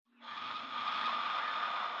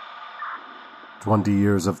20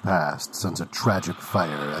 years have passed since a tragic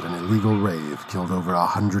fire at an illegal rave killed over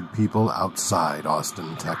 100 people outside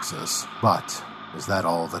Austin, Texas. But is that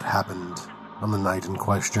all that happened on the night in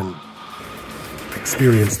question?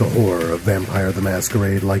 Experience the horror of Vampire the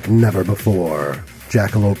Masquerade like never before.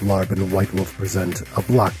 Jackalope LARP and White Wolf present a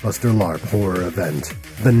blockbuster LARP horror event.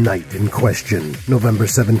 The Night in Question, November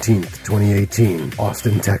 17th, 2018,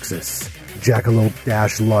 Austin, Texas.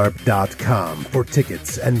 jackalope-larp.com for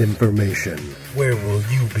tickets and information. Where will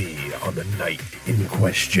you be on the night in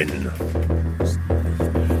question?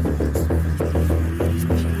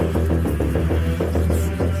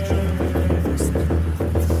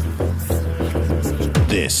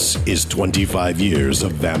 This is 25 Years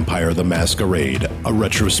of Vampire the Masquerade, a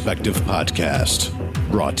retrospective podcast.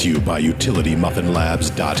 Brought to you by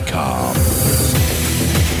UtilityMuffinLabs.com.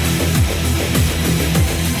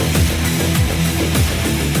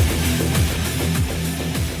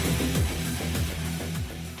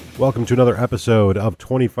 Welcome to another episode of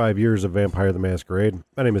 25 Years of Vampire the Masquerade.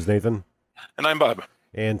 My name is Nathan. And I'm Bob.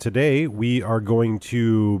 And today we are going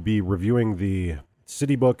to be reviewing the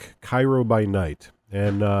city book Cairo by Night.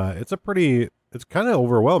 And it's kind of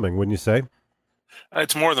overwhelming, wouldn't you say?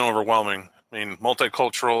 It's more than overwhelming. I mean,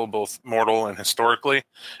 multicultural, both mortal and historically.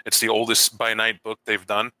 It's the oldest by night book they've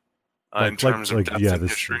done in terms of depth and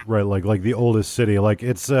history. Right, like the oldest city. Like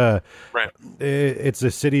it's right. It's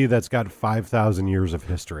a city that's got 5,000 years of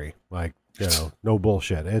history. Like, you know, no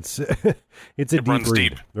bullshit. It runs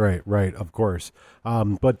deep. Right, of course.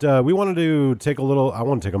 But we wanted to take I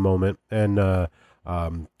want to take a moment and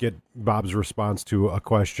get Bob's response to a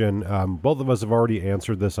question. Both of us have already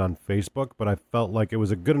answered this on Facebook, but I felt like it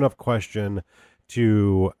was a good enough question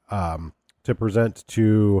to present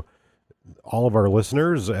to all of our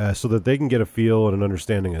listeners so that they can get a feel and an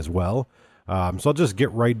understanding as well. So I'll just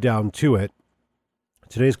get right down to it.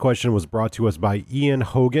 Today's question was brought to us by Ian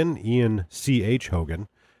C.H. Hogan,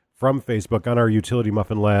 from Facebook on our Utility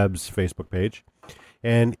Muffin Labs Facebook page.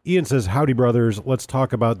 And Ian says, "Howdy, brothers. Let's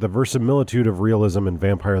talk about the verisimilitude of realism in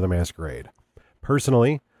Vampire the Masquerade.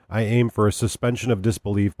 Personally, I aim for a suspension of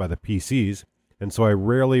disbelief by the PCs, and so I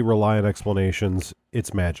rarely rely on explanations.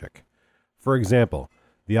 It's magic. For example,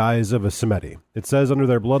 the eyes of a Semeti. It says under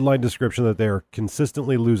their bloodline description that they are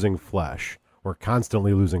consistently losing flesh, or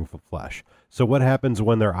constantly losing flesh. So what happens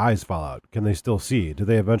when their eyes fall out? Can they still see? Do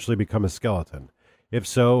they eventually become a skeleton? If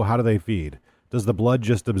so, how do they feed? Does the blood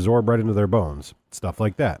just absorb right into their bones? Stuff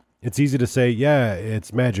like that. It's easy to say, yeah,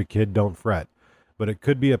 it's magic, kid, don't fret. But it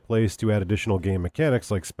could be a place to add additional game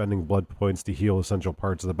mechanics like spending blood points to heal essential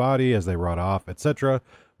parts of the body as they rot off, etc.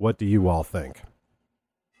 What do you all think?"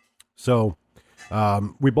 So,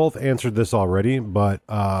 we both answered this already, but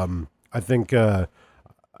I think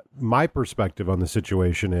my perspective on the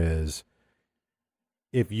situation is,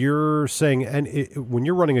 if you're saying, when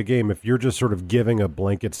you're running a game, if you're just sort of giving a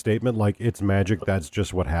blanket statement like it's magic, that's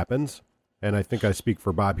just what happens, and I think I speak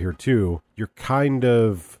for Bob here too, you're kind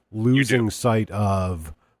of losing sight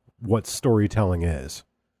of what storytelling is,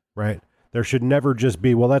 right? There should never just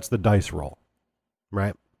be, well, that's the dice roll,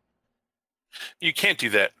 right? You can't do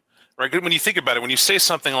that, right? When you think about it, when you say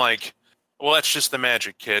something like, well, that's just the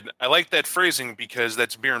magic, kid, I like that phrasing because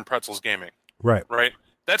that's beer and pretzels gaming. Right.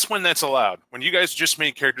 That's when that's allowed. When you guys just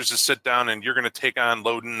made characters to sit down and you're going to take on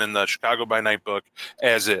Loden in the Chicago by Night book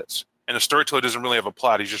as is, and the storyteller doesn't really have a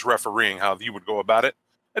plot, he's just refereeing how you would go about it,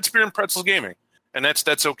 that's beer and pretzels gaming. And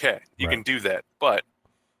that's okay. You can do that. But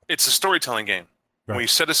it's a storytelling game. Right. We've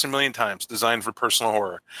said this a million times, designed for personal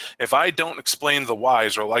horror. If I don't explain the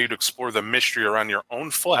whys or allow you to explore the mystery around your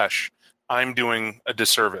own flesh, I'm doing a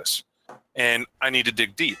disservice. And I need to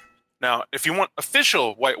dig deep. Now, if you want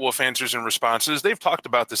official White Wolf answers and responses, they've talked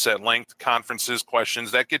about this at length, conferences, questions,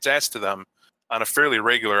 that gets asked to them on a fairly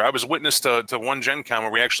regular. I was witness to one Gen Con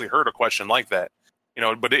where we actually heard a question like that,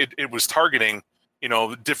 but it was targeting,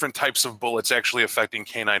 different types of bullets actually affecting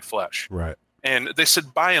canine flesh. Right. And they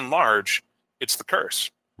said, by and large, it's the curse,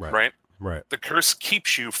 right? Right. The curse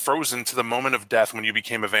keeps you frozen to the moment of death when you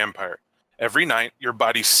became a vampire. Every night, your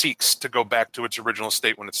body seeks to go back to its original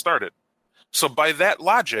state when it started. So by that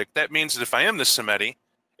logic, that means that if I am the Semeti,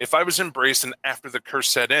 if I was embraced and after the curse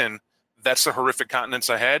set in, that's the horrific continence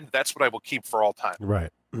I had, that's what I will keep for all time. Right.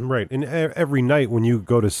 And every night when you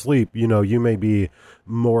go to sleep, you may be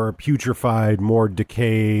more putrefied, more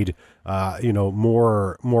decayed,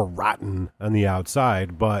 more rotten on the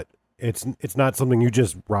outside, but it's not something you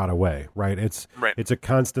just rot away, right? It's a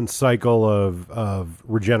constant cycle of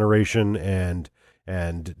regeneration and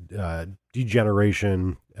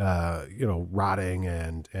degeneration, rotting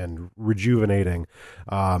and rejuvenating.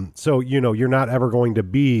 So, you're not ever going to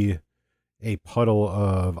be a puddle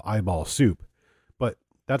of eyeball soup.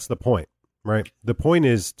 That's the point, right? The point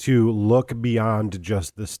is to look beyond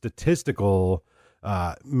just the statistical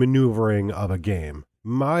maneuvering of a game.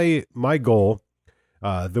 My goal,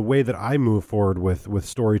 the way that I move forward with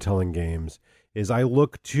storytelling games, is I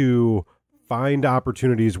look to find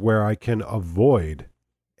opportunities where I can avoid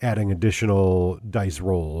adding additional dice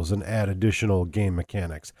rolls and add additional game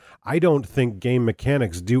mechanics. I don't think game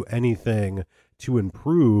mechanics do anything to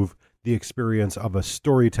improve the experience of a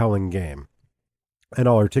storytelling game. And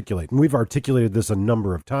I'll articulate. And we've articulated this a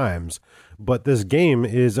number of times, but this game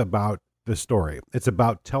is about the story. It's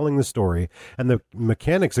about telling the story, and the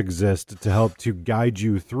mechanics exist to help to guide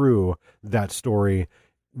you through that story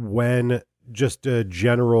when just a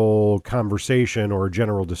general conversation or a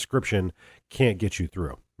general description can't get you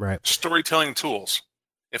through, right? Storytelling tools,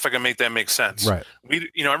 if I can make that make sense. Right.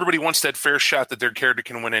 Everybody wants that fair shot that their character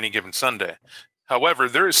can win any given Sunday. However,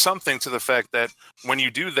 there is something to the fact that when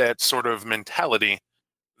you do that sort of mentality,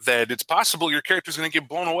 that it's possible your character's going to get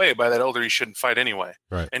blown away by that elder you shouldn't fight anyway.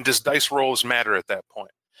 Right. And does dice rolls matter at that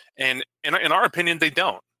point? And in our opinion, they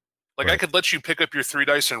don't. Like, Right. I could let you pick up your 3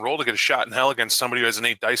 dice and roll to get a shot in hell against somebody who has an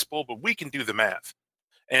 8 dice pool, but we can do the math.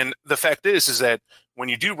 And the fact is that when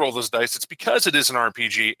you do roll those dice, it's because it is an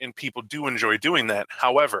RPG and people do enjoy doing that.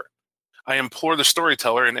 However, I implore the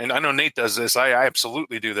storyteller, and I know Nate does this, I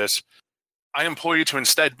absolutely do this, I implore you to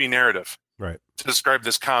instead be narrative. Right. To describe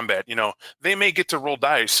this combat. They may get to roll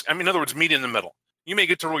dice. I mean, in other words, meet in the middle. You may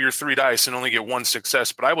get to roll your 3 dice and only get 1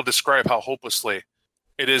 success, but I will describe how hopelessly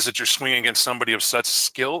it is that you're swinging against somebody of such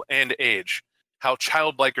skill and age, how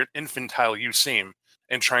childlike or infantile you seem,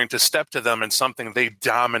 and trying to step to them in something they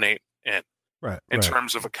dominate in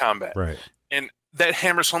terms of a combat. Right. And that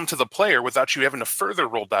hammers home to the player without you having to further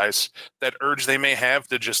roll dice, that urge they may have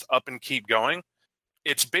to just up and keep going.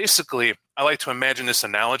 It's basically, I like to imagine this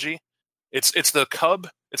analogy. It's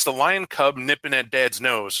the lion cub nipping at dad's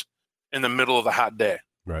nose in the middle of a hot day.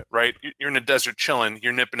 Right. You're in the desert chilling.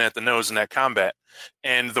 You're nipping at the nose in that combat.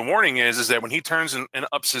 And the warning is that when he turns and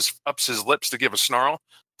ups his lips to give a snarl,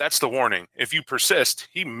 that's the warning. If you persist,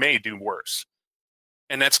 he may do worse.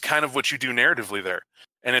 And that's kind of what you do narratively there.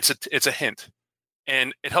 And it's a hint.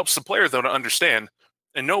 And it helps the player, though, to understand,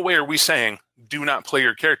 in no way are we saying, do not play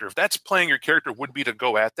your character. If that's playing your character would be to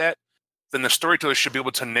go at that, then the storyteller should be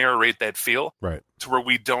able to narrate that feel to where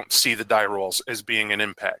we don't see the die rolls as being an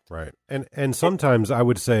impact. Right. And sometimes I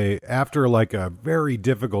would say after like a very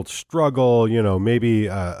difficult struggle, maybe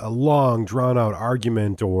a long drawn out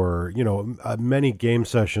argument or, many game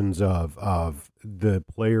sessions of the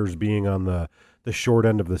players being on the short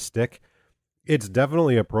end of the stick, it's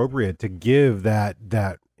definitely appropriate to give that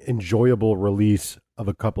enjoyable release of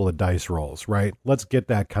a couple of dice rolls, right? Let's get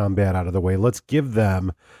that combat out of the way. Let's give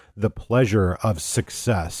them the pleasure of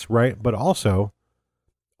success, right? But also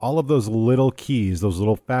all of those little keys, those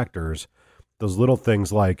little factors, those little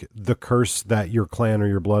things like the curse that your clan or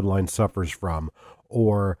your bloodline suffers from,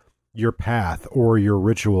 or your path or your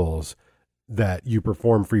rituals that you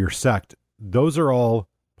perform for your sect. Those are all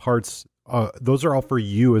parts. Those are all for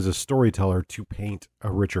you as a storyteller to paint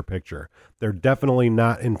a richer picture. They're definitely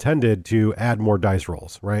not intended to add more dice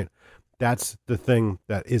rolls, right? That's the thing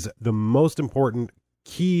that is the most important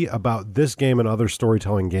key about this game and other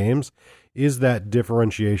storytelling games, is that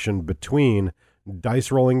differentiation between dice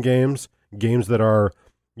rolling games that are,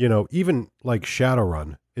 even like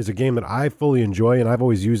Shadowrun is a game that I fully enjoy, and I've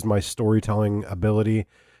always used my storytelling ability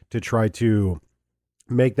to try to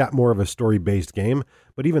make that more of a story-based game.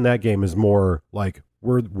 But even that game is more like,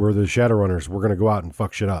 we're the Shadowrunners. We're going to go out and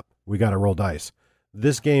fuck shit up. We got to roll dice.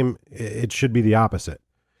 This game, it should be the opposite.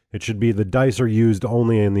 It should be the dice are used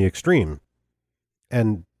only in the extreme.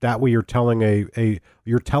 And that way you're telling a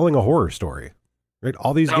horror story, right?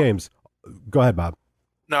 All these games. Go ahead, Bob.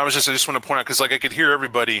 No, I just want to point out, because I could hear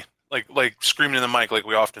everybody like screaming in the mic like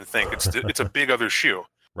we often think. It's a big other shoe.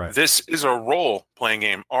 Right. This is a role-playing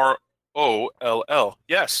game. ROLL.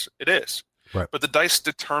 Yes, it is. Right. But the dice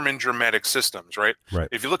determine dramatic systems, right? Right.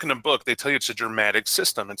 If you look in a book, they tell you it's a dramatic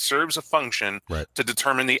system. It serves a function to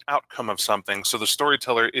determine the outcome of something, so the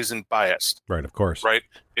storyteller isn't biased. Right, of course. Right?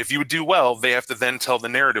 If you do well, they have to then tell the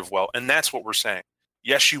narrative well, and that's what we're saying.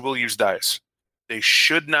 Yes, you will use dice. They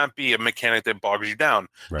should not be a mechanic that bogs you down.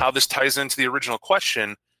 Right. How this ties into the original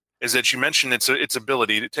question is that you mentioned its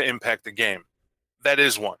ability to impact the game. That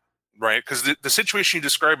is one. Right, because the situation you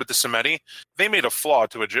described with the Semeti, they made a flaw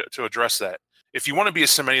to address that. If you want to be a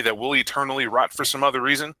Semeti that will eternally rot for some other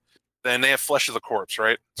reason, then they have Flesh of the Corpse,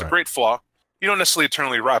 right? It's a great flaw. You don't necessarily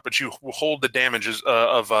eternally rot, but you will hold the damages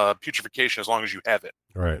of putrefaction as long as you have it.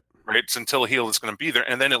 Right. It's until a heal is going to be there,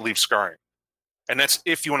 and then it leaves scarring. And that's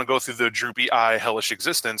if you want to go through the droopy eye, hellish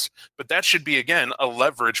existence. But that should be, again, a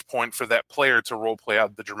leverage point for that player to role play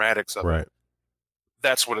out the dramatics of Right. it.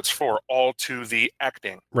 That's what it's for, all to the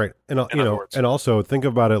acting. Right. And, in other words. and also think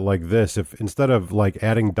about it like this. If instead of like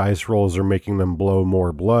adding dice rolls or making them blow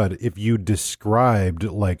more blood, if you described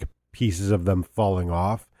like pieces of them falling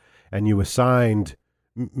off and you assigned,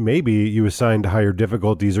 maybe you assigned higher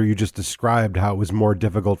difficulties, or you just described how it was more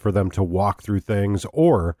difficult for them to walk through things,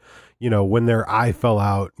 or, when their eye fell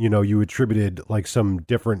out, you attributed like some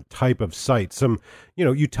different type of sight,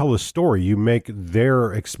 you tell a story, you make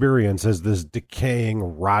their experience as this decaying,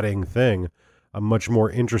 rotting thing a much more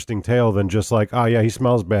interesting tale than just like, oh yeah, he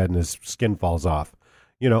smells bad and his skin falls off.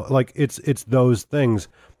 Like it's those things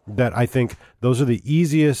that I think those are the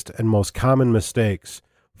easiest and most common mistakes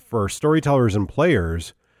for storytellers and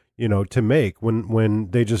players, to make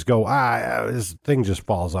when they just go, his thing just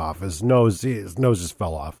falls off, his nose just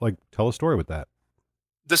fell off. Like, tell a story with that.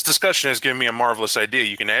 This discussion has given me a marvelous idea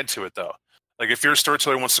you can add to it, though. Like, if your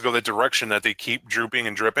storyteller wants to go the direction that they keep drooping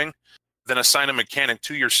and dripping, then assign a mechanic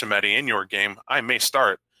to your Samedi in your game. I may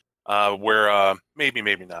start where maybe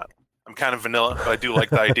not. I'm kind of vanilla, but I do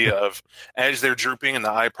like the idea of, as they're drooping and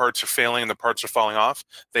the eye parts are failing and the parts are falling off,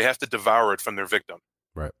 they have to devour it from their victim.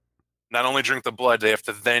 Right. Not only drink the blood, they have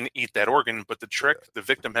to then eat that organ, but the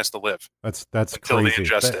victim has to live. That's until crazy. They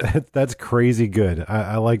ingest it. That's crazy good.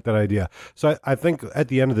 I like that idea. So I think at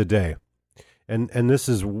the end of the day, and this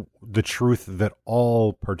is the truth that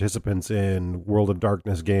all participants in World of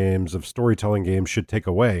Darkness games, of storytelling games, should take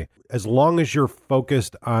away. As long as you're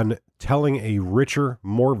focused on telling a richer,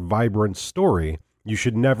 more vibrant story, you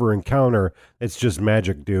should never encounter, it's just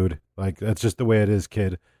magic, dude. Like, that's just the way it is,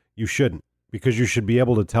 kid. You shouldn't. Because you should be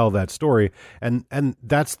able to tell that story, and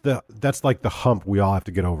that's like the hump we all have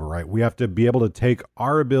to get over, right? We have to be able to take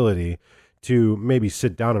our ability to maybe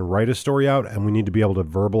sit down and write a story out, and we need to be able to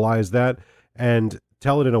verbalize that and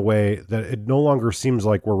tell it in a way that it no longer seems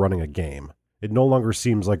like we're running a game. It no longer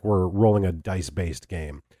seems like we're rolling a dice-based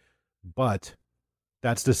game. But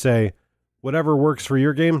that's to say, whatever works for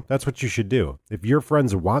your game, that's what you should do. If your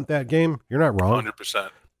friends want that game, you're not wrong. 100%.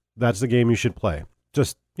 That's the game you should play.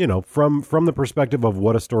 Just, from the perspective of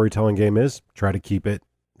what a storytelling game is, try to keep it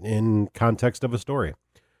in context of a story.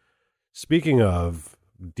 Speaking of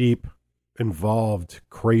deep, involved,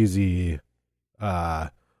 crazy,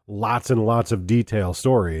 lots and lots of detail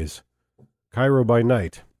stories, Cairo by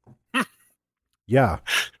Night. Yeah.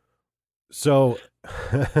 So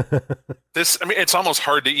it's almost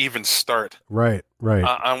hard to even start. Right.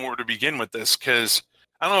 On where to begin with this, because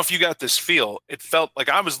I don't know if you got this feel. It felt like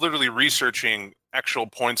I was literally researching actual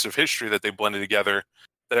points of history that they blended together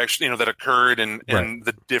that actually, that occurred and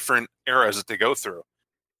the different eras that they go through.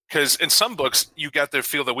 Because in some books, you got the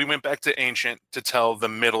feel that we went back to ancient to tell the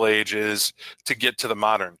Middle Ages to get to the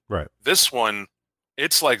modern. Right. This one,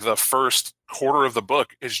 it's like the first quarter of the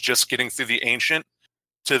book is just getting through the ancient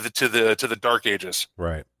to the Dark Ages.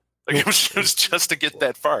 Right. Like it was just to get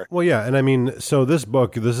that far. Well, yeah, and so this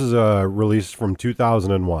is released from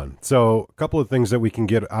 2001. So a couple of things that we can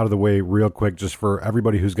get out of the way real quick, just for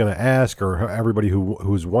everybody who's going to ask or everybody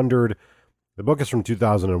who's wondered. The book is from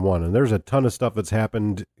 2001, and there's a ton of stuff that's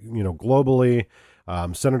happened, globally,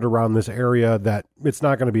 centered around this area that it's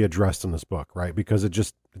not going to be addressed in this book, right? Because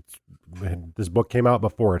this book came out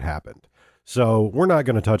before it happened. So we're not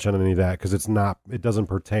going to touch on any of that because it doesn't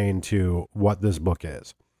pertain to what this book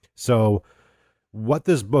is. So what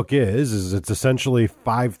this book is it's essentially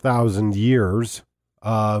 5,000 years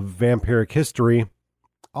of vampiric history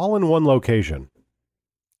all in one location.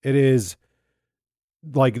 It is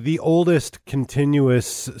like the oldest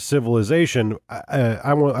continuous civilization.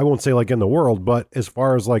 I won't say like in the world, but as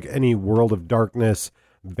far as like any World of Darkness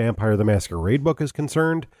Vampire the Masquerade book is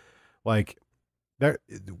concerned, like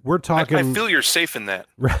we're talking. I feel you're safe in that.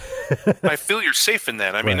 I feel you're safe in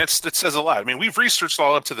that. I mean, it says a lot. I mean, we've researched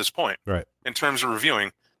all up to this point, right? In terms of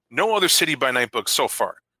reviewing, no other City by Night book so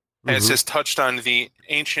far has touched on the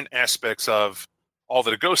ancient aspects of all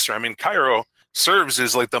that it goes through. I mean, Cairo serves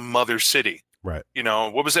as like the mother city, right?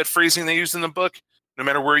 What was that phrasing they used in the book? No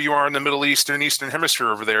matter where you are in the Middle Eastern Hemisphere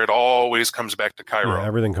over there, it always comes back to Cairo. Yeah,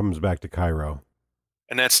 everything comes back to Cairo.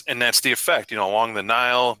 And that's the effect, along the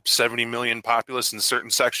Nile, 70 million populace in certain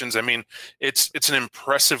sections. I mean, it's an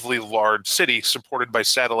impressively large city supported by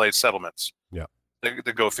satellite settlements. Yeah,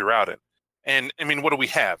 that go throughout it. And I mean, what do we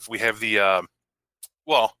have? We have the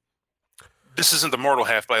this isn't the mortal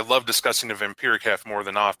half, but I love discussing the vampiric half more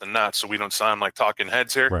than often not, so we don't sound like talking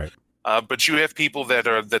heads here. Right. But you have people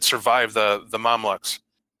that survived the Mamluks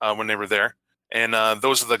when they were there, and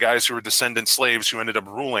those are the guys who were descendant slaves who ended up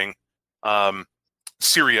ruling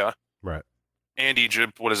Syria, right, and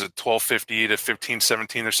Egypt. What is it, 1250 to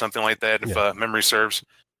 1517 or something like that, if memory serves.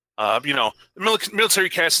 The military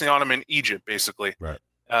cast in the Ottoman Egypt basically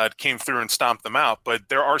came through and stomped them out. But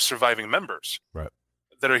there are surviving members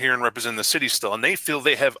that are here and represent the city still, and they feel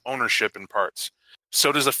they have ownership in parts.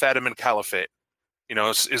 So does the Fatimid Caliphate.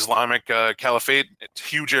 Islamic Caliphate, it's a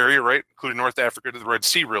huge area, right, including North Africa to the Red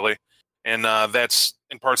Sea, really, and that's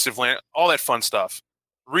in parts of land, all that fun stuff.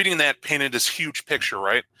 Reading that painted this huge picture,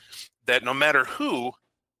 right, that no matter who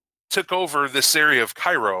took over this area of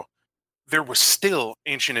Cairo, there were still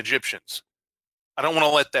ancient Egyptians. I don't want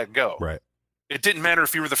to let that go. Right. It didn't matter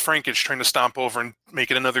if you were the Frankish trying to stomp over and make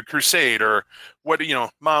it another crusade or what,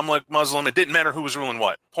 Mamluk, Muslim. It didn't matter who was ruling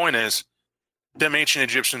what. Point is, them ancient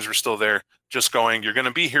Egyptians were still there, just going, you're going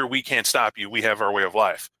to be here. We can't stop you. We have our way of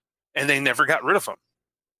life. And they never got rid of them.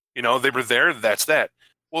 They were there. That's that.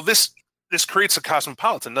 Well, this creates a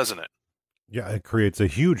cosmopolitan, doesn't it? Yeah, it creates a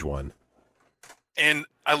huge one. And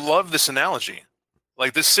I love this analogy.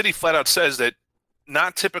 Like, this city flat out says that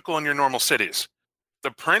not typical in your normal cities.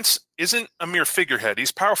 The prince isn't a mere figurehead.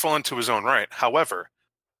 He's powerful unto his own right. However,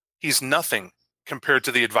 he's nothing compared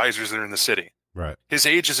to the advisors that are in the city. Right. His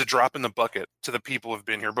age is a drop in the bucket to the people who have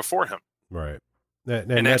been here before him. Right.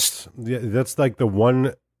 And that's like the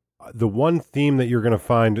one theme that you're going to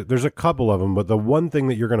find. There's a couple of them, but the one thing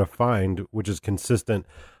that you're going to find, which is consistent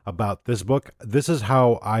about this book, this is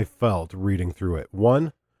how I felt reading through it.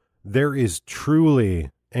 One, there is truly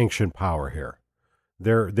ancient power here.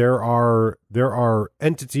 There are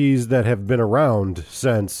entities that have been around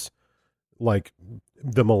since like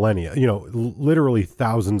the millennia, literally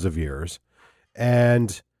thousands of years.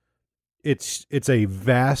 And it's a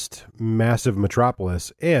vast, massive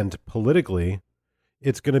metropolis, and politically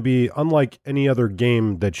it's going to be unlike any other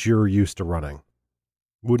game that you're used to running.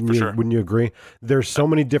 Wouldn't you agree? There's so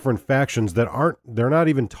many different factions that they're not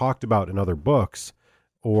even talked about in other books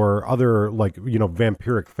or other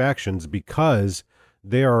vampiric factions, because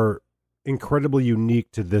they are incredibly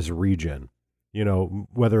unique to this region,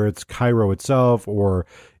 whether it's Cairo itself or,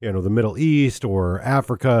 the Middle East or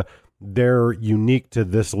Africa, they're unique to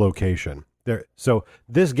this location. So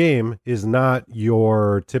this game is not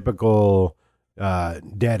your typical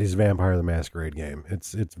Daddy's Vampire the Masquerade game.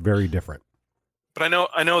 It's very different. But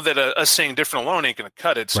I know that us saying different alone ain't going to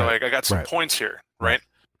cut it. So I got some points here, right?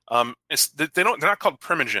 They're not called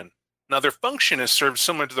Primogen. Now, their function is served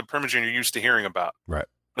similar to the Primogen you're used to hearing about. Right.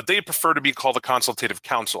 But they prefer to be called the Consultative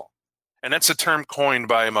Council. And that's a term coined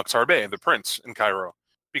by Mukhtar Bey, the prince in Cairo,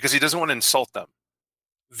 because he doesn't want to insult them.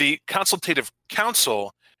 The Consultative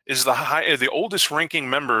Council is the oldest ranking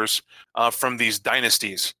members from these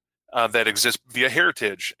dynasties that exist via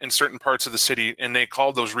heritage in certain parts of the city, and they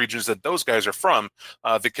call those regions that those guys are from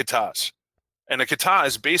the Kitas. And a Kita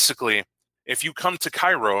is basically, if you come to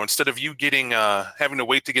Cairo, instead of you getting having to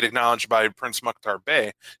wait to get acknowledged by Prince Mukhtar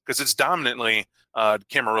Bey, because it's dominantly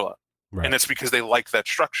Camarilla. Right. And it's because they like that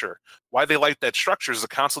structure. Why they like that structure is the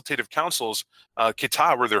Consultative Councils,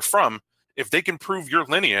 Kita, where they're from, if they can prove your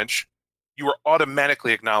lineage, you are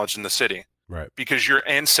automatically acknowledged in the city. Right. Because your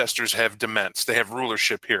ancestors have demesne. They have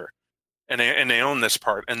rulership here. And they own this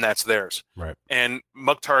part, and that's theirs. Right. And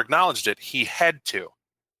Mukhtar acknowledged it. He had to.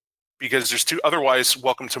 Because there's otherwise,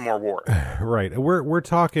 welcome to more war. Right. We're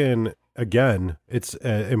talking, again, it's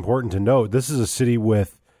important to note, this is a city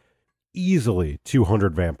with easily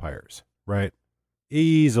 200 vampires, right?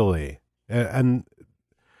 Easily. And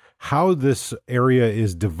how this area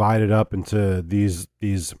is divided up into these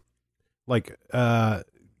like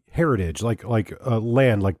heritage, like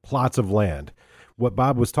land, like plots of land. What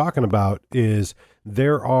Bob was talking about is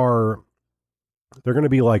they're going to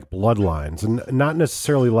be like bloodlines, and not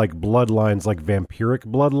necessarily like bloodlines, like vampiric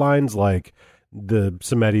bloodlines, like the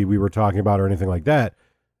Samedi we were talking about or anything like that.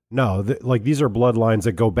 No, like these are bloodlines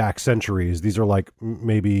that go back centuries. These are like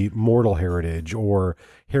maybe mortal heritage or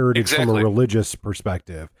heritage from a religious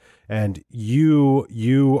perspective. And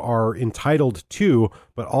you are entitled to,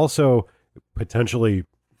 but also potentially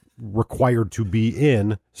required to be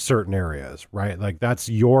in certain areas, right? Like that's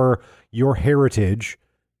your heritage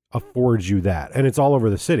affords you that, and it's all over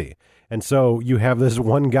the city. And so you have this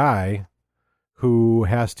one guy who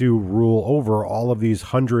has to rule over all of these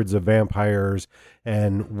hundreds of vampires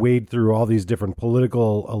and wade through all these different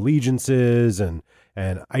political allegiances and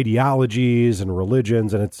ideologies and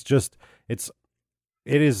religions, and it's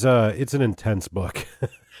an intense book.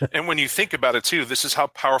 And when you think about it too, this is how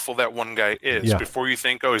powerful that one guy is. Yeah. Before you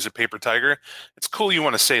think, oh, he's a paper tiger, it's cool you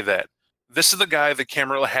want to say that. This is the guy that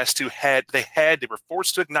Camarilla they were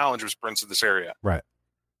forced to acknowledge was prince of this area. Right.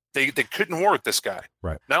 They couldn't war with this guy.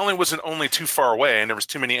 Right. Not only was it only too far away and there was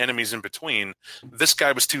too many enemies in between, this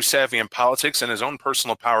guy was too savvy in politics and his own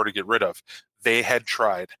personal power to get rid of. They had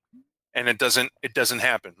tried, and it doesn't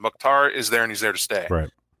happen. Mukhtar is there and he's there to stay. Right.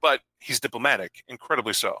 But he's diplomatic,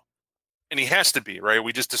 incredibly so. And he has to be, right?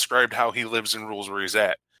 We just described how he lives and rules where he's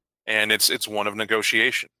at. And it's one of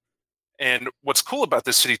negotiation. And what's cool about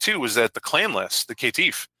this city, too, is that the clanless, the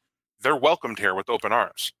Qatif, they're welcomed here with open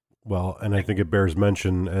arms. Well, and I think it bears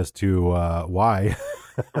mention as to why.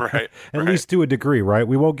 Right. At least to a degree, right?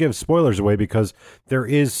 We won't give spoilers away because there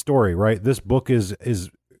is story, right? This book is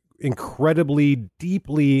incredibly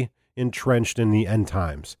deeply entrenched in the end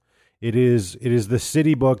times. It is the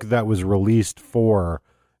city book that was released for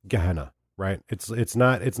Gehenna, right? It's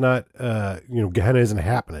not Gehenna isn't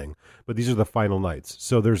happening, but these are the final nights.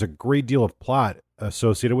 So there's a great deal of plot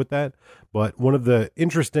associated with that. But one of the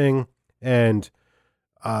interesting and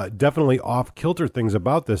definitely off kilter things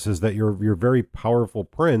about this is that your very powerful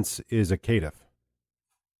prince is a caitiff.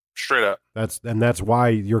 Straight up. That's why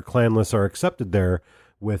your clanless are accepted there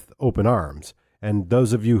with open arms. And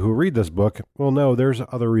those of you who read this book will know there's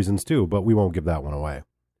other reasons too, but we won't give that one away.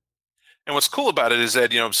 And what's cool about it is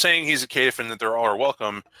that, saying he's a caitiff and that they're all are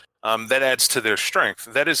welcome, that adds to their strength.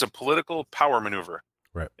 That is a political power maneuver,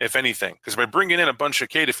 right? If anything, because by bringing in a bunch of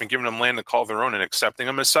caitiff and giving them land to call their own and accepting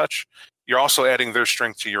them as such, you're also adding their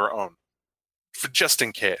strength to your own, for just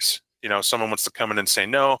in case, someone wants to come in and say,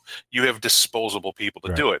 no, you have disposable people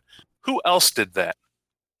to do it. Who else did that?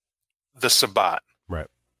 The Sabbat. Right.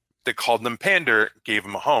 They called them pander, gave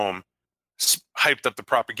them a home, hyped up the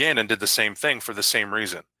propaganda, and did the same thing for the same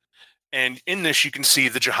reason. And in this, you can see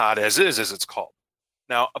the jihad as it's called.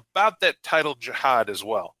 Now, about that title jihad as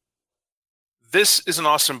well. This is an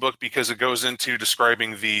awesome book because it goes into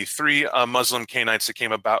describing the three Muslim Canaanites that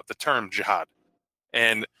came about the term jihad.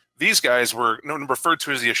 And these guys were referred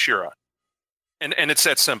to as the Ashira. And it's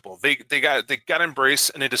that simple. They got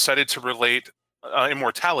embraced and they decided to relate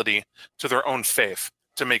immortality to their own faith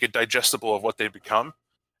to make it digestible of what they've become.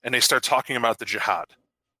 And they start talking about the jihad.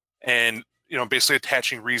 And basically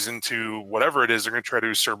attaching reason to whatever it is they're going to try to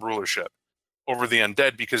usurp rulership over the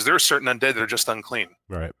undead, because there are certain undead that are just unclean.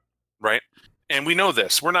 Right. And we know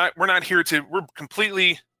this. We're not here to. We're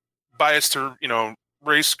completely biased to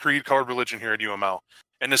race, creed, color, religion here at UML,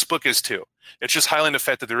 and this book is too. It's just highlighting the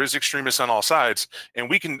fact that there is extremists on all sides, and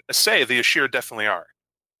we can say the Ashir definitely are.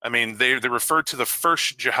 I mean, they refer to the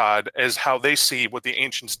first jihad as how they see what the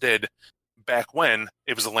ancients did back when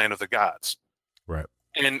it was the land of the gods. Right.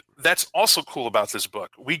 And that's also cool about this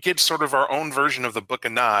book. We get sort of our own version of the Book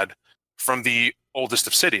of Nod from the oldest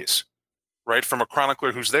of cities, right? From a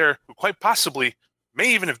chronicler who's there, who quite possibly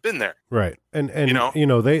may even have been there. Right. And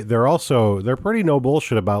they're pretty no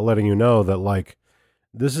bullshit about letting you know that, like,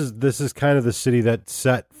 this is kind of the city that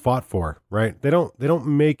Set fought for, right? They don't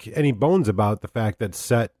make any bones about the fact that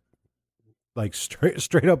Set, like,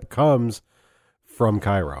 straight up comes from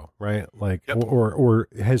Cairo, right? Like, yep. or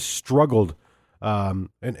has struggled,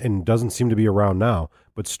 and doesn't seem to be around now,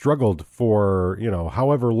 but struggled for,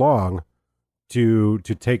 however long to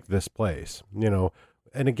take this place,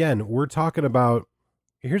 and again, we're talking about,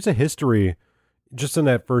 here's a history just in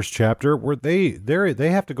that first chapter where they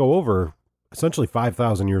have to go over essentially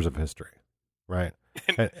 5,000 years of history, right?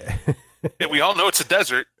 And we all know it's a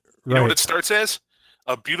desert. You know what it starts as?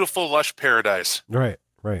 A beautiful, lush paradise. Right.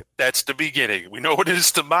 That's the beginning. We know what it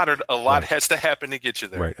is to modern. A lot has to happen to get you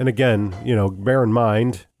there. Right. And again, bear in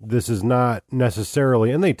mind, this is not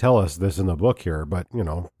necessarily, and they tell us this in the book here, but,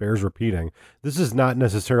 bears repeating, this is not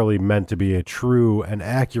necessarily meant to be a true and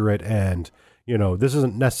accurate, and, this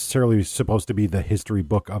isn't necessarily supposed to be the history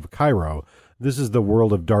book of Cairo. This is the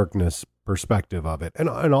world of darkness perspective of it. And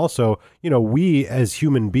also, we as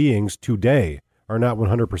human beings today are not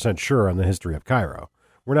 100% sure on the history of Cairo.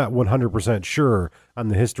 We're not 100% sure on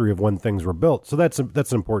the history of when things were built. So that's an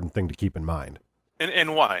important thing to keep in mind.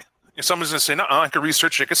 And why? If someone's going to say, no, I could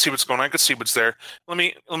research it, I could see what's going on, I could see what's there. Let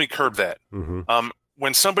me curb that. Mm-hmm.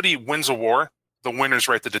 When somebody wins a war, the winners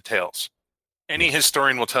write the details. Any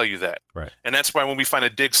historian will tell you that. Right. And that's why when we find a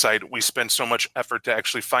dig site, we spend so much effort to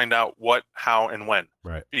actually find out what, how, and when.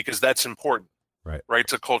 Right. Because that's important. Right,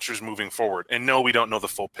 to cultures moving forward. And no, we don't know the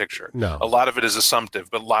full picture. No. A lot of it is assumptive,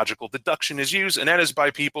 but logical deduction is used, and that is by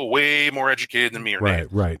people way more educated than me or Nate.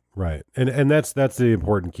 Right. And that's the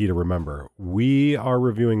important key to remember. We are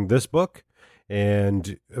reviewing this book,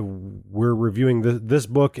 and we're reviewing this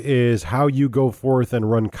book is how you go forth and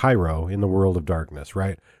run Cairo in the world of darkness,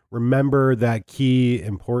 right? Remember that key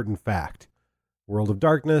important fact. World of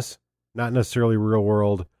darkness, not necessarily real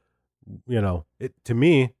world. To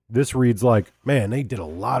me, this reads like, man, they did a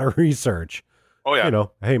lot of research Oh yeah. You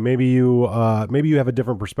know, hey, maybe you have a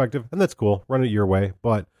different perspective, and that's cool. Run it your way,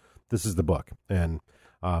 but this is the book, and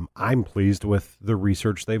I'm pleased with the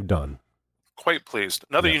research they've done. Quite pleased.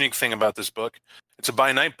 Another Yeah. unique thing about this book, it's a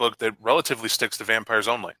by night book that relatively sticks to vampires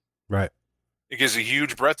only. Right. It gives a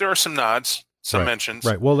huge breadth. There are some nods, some mentions.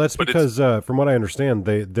 Right. Well, that's but because from what I understand,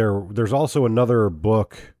 there's also another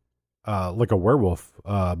book, like a werewolf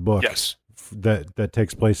book, Yes. that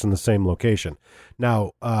takes place in the same location.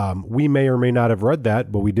 Now, we may or may not have read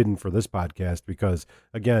that, but we didn't for this podcast because,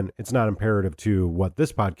 again, it's not imperative to what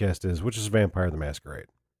this podcast is, which is Vampire the Masquerade.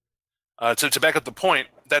 To back up the point,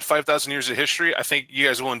 that 5,000 years of history, I think you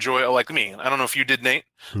guys will enjoy, like me. I don't know if you did, Nate.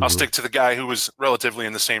 I'll stick to the guy who was relatively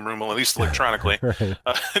in the same room, at least electronically, Right.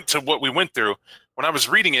 To what we went through. When I was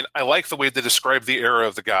reading it, I like the way they described the era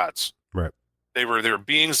of the gods. Right. They were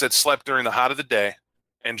beings that slept during the hot of the day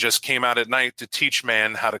and just came out at night to teach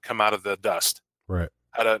man how to come out of the dust. Right.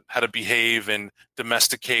 How to behave and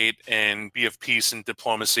domesticate and be of peace and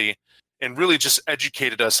diplomacy, and really just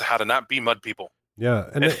educated us how to not be mud people. Yeah,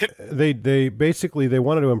 and they basically they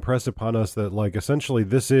wanted to impress upon us that, like, essentially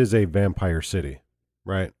this is a vampire city,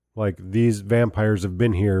 right? Like, these vampires have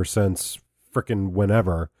been here since frickin'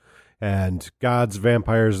 whenever, and God's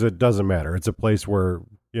vampires, it doesn't matter. It's a place where,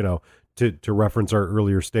 you know, to reference our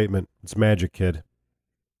earlier statement, it's Magic Kid.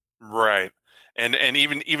 Right. And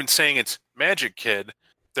even saying it's Magic Kid,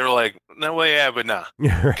 they're like, no way, yeah, but nah.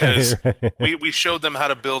 Because we showed them how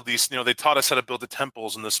to build these, they taught us how to build the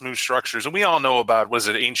temples and the smooth structures. And we all know about, was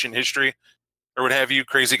it ancient history or what have you,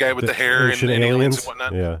 crazy guy with the hair and aliens and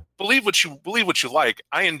whatnot. Yeah. Believe what you like.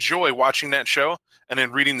 I enjoy watching that show and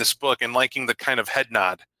then reading this book and liking the kind of head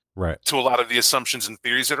nod to a lot of the assumptions and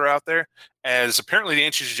theories that are out there, as apparently the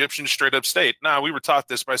ancient Egyptians straight up state, we were taught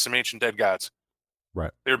this by some ancient dead gods.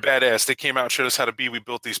 Right. They were badass. They came out and showed us how to be. We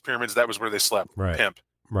built these pyramids. That was where they slept. Right. Pimp.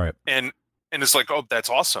 Right. And it's like, oh, that's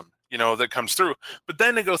awesome. That comes through. But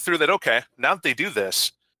then they go through that, okay, now that they do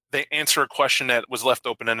this, they answer a question that was left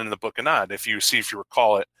open-ended in the Book of Nod. If you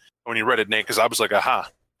recall it when you read it, Nate, because I was like, aha,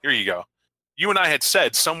 here you go. You and I had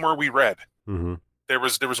said somewhere we read there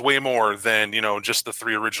was way more than, just the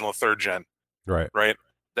 3 original 3rd gen. Right. Right.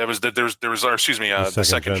 There was the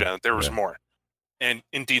second gen. There was more. And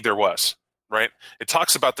indeed there was. Right. It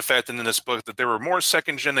talks about the fact that in this book that there were more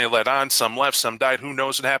 2nd gen they let on, some left, some died. Who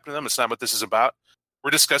knows what happened to them? It's not what this is about.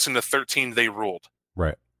 We're discussing the 13 they ruled.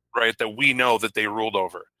 Right. Right. That we know that they ruled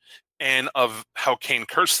over. And of how Cain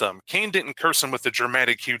cursed them. Cain didn't curse them with a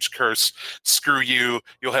dramatic, huge curse. Screw you.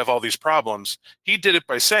 You'll have all these problems. He did it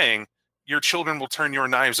by saying, your children will turn your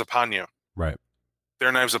knives upon you. Right.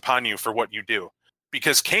 Their knives upon you for what you do.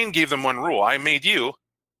 Because Cain gave them one rule. I made you.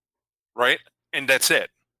 Right. And that's it.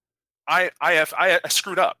 I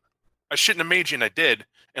screwed up. I shouldn't have made you, and I did.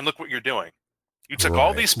 And look what you're doing. You took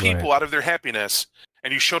all these people out of their happiness,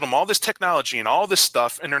 and you showed them all this technology and all this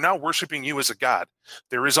stuff, and they're now worshiping you as a god.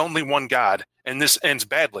 There is only one God, and this ends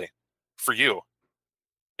badly for you.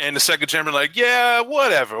 And the 2nd gen are like, yeah,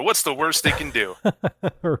 whatever. What's the worst they can do?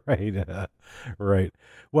 Right. Right.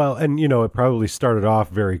 Well, and, it probably started off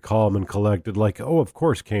very calm and collected, like, oh, of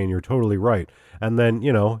course, Cain, you're totally right. And then,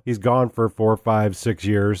 he's gone for 4, 5, 6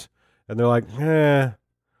 years, and they're like, well,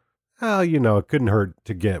 it couldn't hurt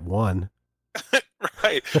to get one.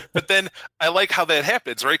 Right. But then I like how that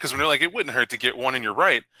happens, right? Because when they're like, it wouldn't hurt to get one, and you're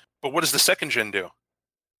right. But what does the 2nd gen do?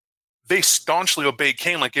 They staunchly obeyed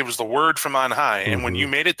Cain like it was the word from on high. And when you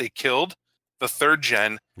made it, they killed the 3rd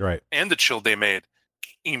gen and the child they made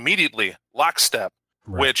immediately, lockstep,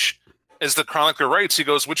 which, as the chronicler writes, he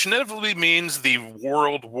goes, which inevitably means the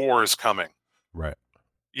world war is coming. Right.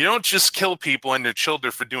 You don't just kill people and their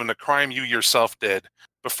children for doing the crime you yourself did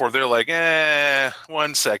before they're like,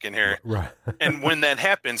 1 second here. Right. And when that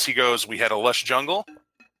happens, he goes, we had a lush jungle.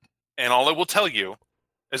 And all I will tell you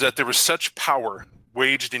is that there was such power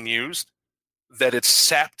waged and used that it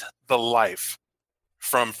sapped the life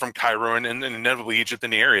from Cairo and inevitably Egypt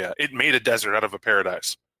in the area. It made a desert out of a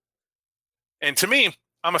paradise. And to me,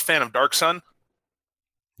 I'm a fan of Dark Sun.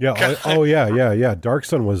 Yeah. Yeah. Dark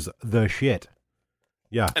Sun was the shit.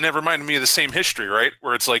 Yeah. And that reminded me of the same history, right?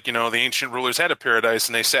 Where it's like, the ancient rulers had a paradise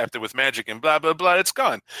and they sapped it with magic and blah, blah, blah. It's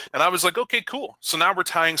gone. And I was like, okay, cool. So now we're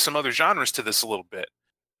tying some other genres to this a little bit,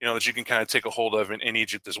 that you can kind of take a hold of in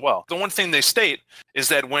Egypt as well. The one thing they state is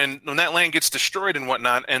that when that land gets destroyed and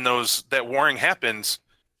whatnot, and that warring happens,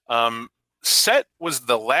 Set was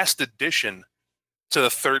the last addition to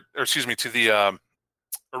the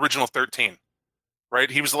original 13,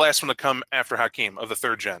 right? He was the last one to come after Hakim of the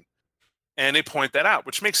 3rd gen. And they point that out,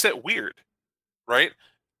 which makes that weird, right?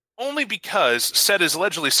 Only because Set is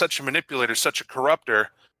allegedly such a manipulator, such a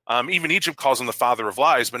corrupter, Even Egypt calls him the father of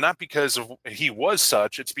lies, but not because of he was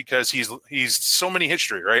such. It's because he's so many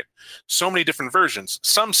history, right? So many different versions.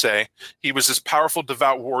 Some say he was this powerful,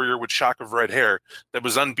 devout warrior with shock of red hair that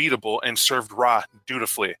was unbeatable and served Ra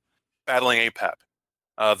dutifully, battling Apep,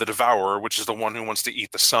 the devourer, which is the one who wants to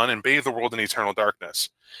eat the sun and bathe the world in eternal darkness.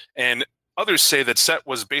 And others say that Set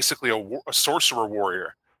was basically a sorcerer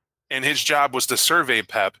warrior, and his job was to serve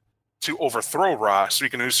Apep to overthrow Ra so he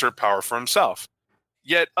can usurp power for himself.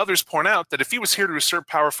 Yet others point out that if he was here to usurp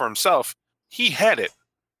power for himself, he had it.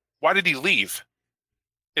 Why did he leave?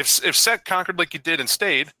 If Set conquered like he did and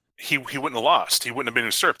stayed, he wouldn't have lost. He wouldn't have been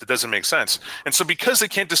usurped. It doesn't make sense. And so because they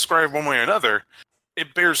can't describe one way or another,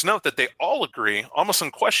 it bears note that they all agree, almost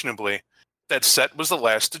unquestionably, that Set was the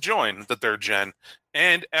last to join the third gen.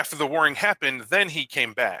 And after the warring happened, then he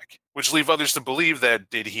came back, which leave others to believe that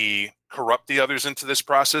did he corrupt the others into this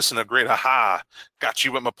process and a great, aha, got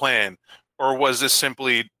you with my plan? Or was this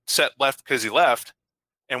simply Set left because he left,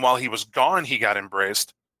 and while he was gone, he got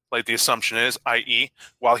embraced, like the assumption is, i.e.,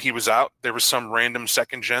 while he was out, there was some random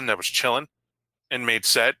second gen that was chilling and made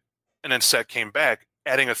Set, and then Set came back,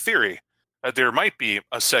 adding a theory that there might be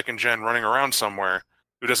a second gen running around somewhere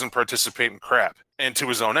who doesn't participate in crap, and to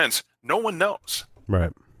his own ends. No one knows.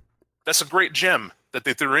 Right. That's a great gem that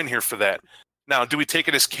they threw in here for that. Now, do we take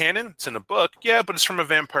it as canon? It's in the book. Yeah, but it's from a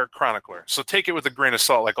vampire chronicler. So take it with a grain of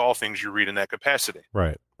salt, like all things you read in that capacity.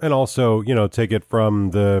 Right. And also, take it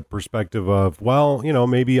from the perspective of, well,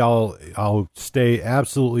 maybe I'll stay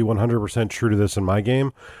absolutely 100% true to this in my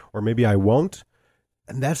game, or maybe I won't.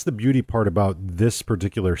 And that's the beauty part about this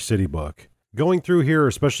particular city book. Going through here,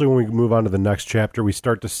 especially when we move on to the next chapter, we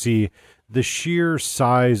start to see the sheer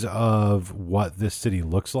size of what this city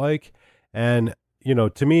looks like. And,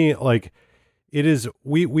 to me, like, it is,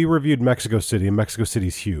 we reviewed Mexico City, and Mexico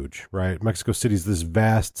City's huge, right? Mexico City's this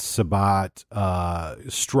vast Sabbat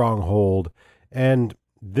stronghold, and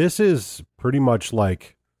this is pretty much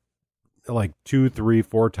like 2, 3,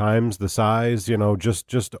 4 times the size,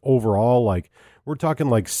 just overall, like, we're talking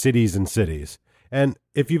like cities and cities. And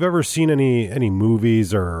if you've ever seen any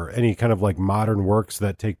movies or any kind of like modern works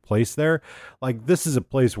that take place there, like, this is a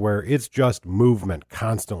place where it's just movement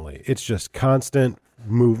constantly. It's just constant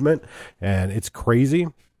movement, and it's crazy.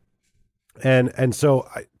 And so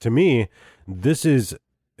to me, this is,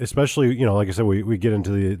 especially, like I said, we get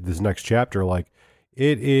into this next chapter, like,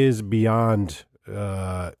 it is beyond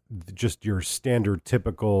just your standard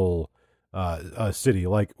typical city.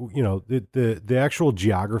 Like, the actual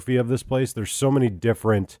geography of this place, there's so many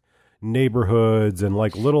different neighborhoods and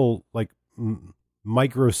like little like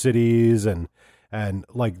micro cities, and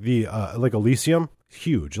like the like Elysium,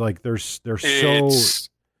 huge. Like there's It's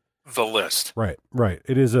the list. Right.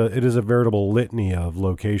 It is a veritable litany of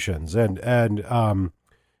locations, and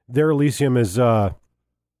their Elysium is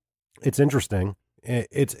it's interesting.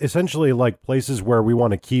 It's essentially like places where we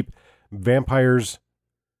want to keep vampires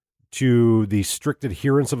to the strict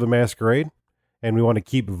adherence of the masquerade, and we want to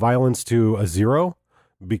keep violence to a 0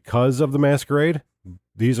 because of the masquerade.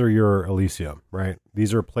 These are your Elysium, right?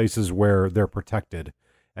 These are places where they're protected,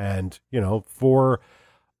 and for,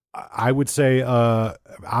 I would say,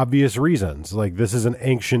 obvious reasons. Like, this is an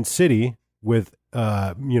ancient city with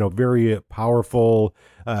very powerful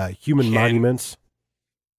human monuments.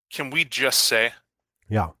 Can we just say,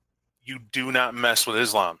 yeah, you do not mess with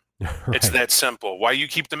Islam? Right. It's that simple. Why you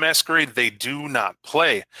keep the masquerade? They do not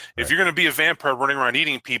play. If Right. you're going to be a vampire running around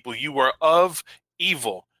eating people, you are of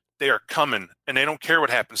evil. They are coming, and they don't care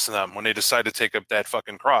what happens to them when they decide to take up that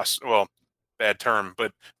fucking cross. Well, bad term,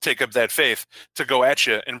 but take up that faith to go at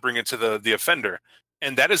you and bring it to the offender.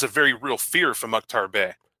 And that is a very real fear from Mukhtar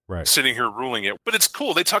Bey, Right. sitting here ruling it. But it's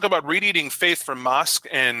cool. They talk about radiating faith from mosque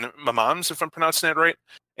and imams, if I'm pronouncing that right.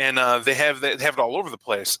 And they have it all over the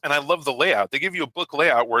place. And I love the layout. They give you a book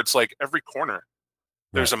layout where it's like every corner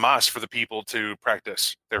there's a mosque for the people to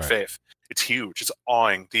practice their Right. faith. It's huge. It's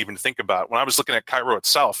awing to even think about. When I was looking at Cairo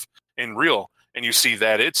itself in real, and you see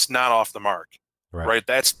that it's not off the mark, right?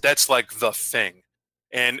 That's like the thing.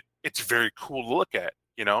 And it's very cool to look at,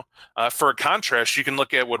 For a contrast, you can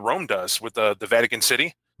look at what Rome does with the Vatican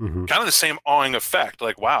City. Mm-hmm. Kind of the same awing effect.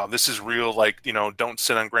 Like, wow, this is real, like, don't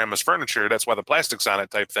sit on grandma's furniture. That's why the plastic's on it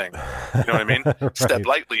type thing. You know what I mean? Right. Step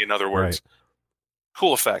lightly, in other words. Right.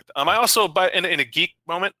 Cool effect. I also, in a geek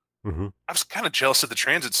moment, Mm-hmm. I was kind of jealous of the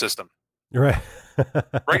transit system. Right.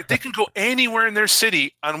 Right? They can go anywhere in their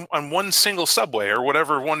city on one single subway or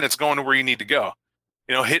whatever one that's going to where you need to go,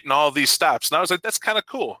 hitting all these stops. And I was like, that's kind of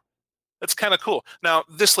cool. That's kind of cool. Now,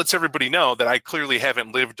 this lets everybody know that I clearly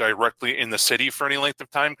haven't lived directly in the city for any length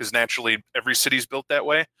of time, because naturally every city's built that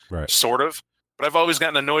way, Right. sort of. But I've always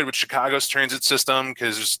gotten annoyed with Chicago's transit system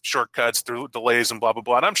because there's shortcuts through delays and blah, blah,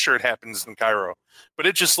 blah. And I'm sure it happens in Cairo. But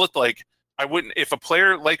it just looked like I wouldn't, if a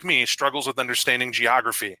player like me struggles with understanding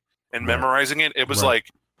geography and memorizing it, it was like,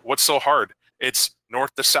 what's so hard? It's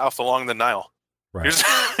north to south along the Nile. Right.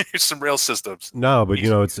 Here's some rail systems. No, but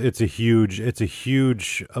it's a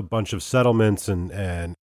huge a bunch of settlements,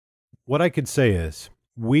 and what I could say is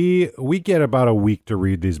we get about a week to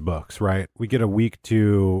read these books, right? We get a week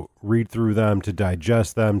to read through them, to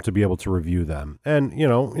digest them, to be able to review them. And,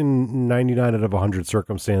 in 99 out of 100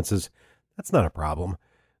 circumstances, that's not a problem.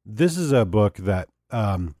 This is a book that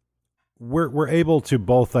we're able to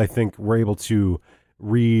both, I think, we're able to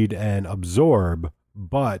read and absorb,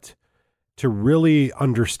 but to really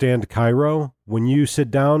understand Cairo, when you sit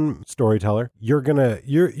down, storyteller, you're gonna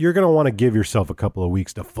want to give yourself a couple of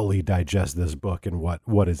weeks to fully digest this book and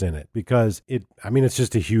what is in it, because it's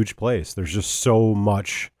just a huge place. There's just so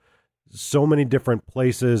many different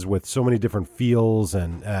places with so many different feels,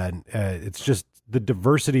 and it's just, the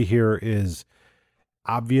diversity here is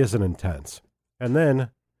obvious and intense. And then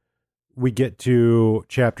we get to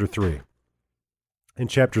chapter 3. And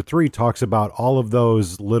chapter 3 talks about all of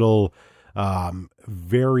those little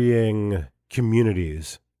varying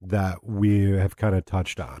communities that we have kind of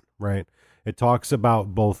touched on, right? It talks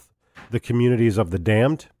about both the communities of the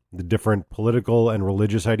damned, the different political and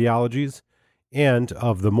religious ideologies, and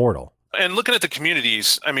of the mortal. And looking at the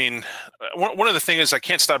communities, one of the things is, I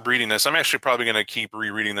can't stop reading this. I'm actually probably going to keep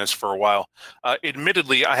rereading this for a while.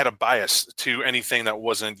 Admittedly, I had a bias to anything that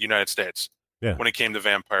wasn't United States. Yeah. When it came to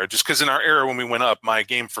Vampire, just because in our era when we went up, my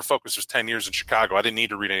game for focus was 10 years in Chicago. I didn't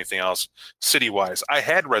need to read anything else city-wise. I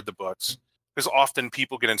had read the books, because often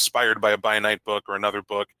people get inspired by a night book or another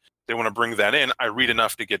book. They want to bring that in. I read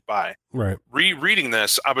enough to get by. Right. Rereading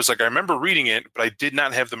this, I was like, I remember reading it, but I did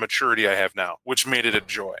not have the maturity I have now, which made it a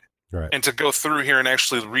joy. Right. And to go through here and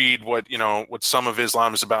actually read what some of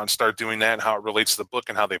Islam is about and start doing that, and how it relates to the book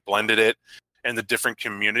and how they blended it and the different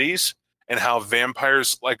communities. And how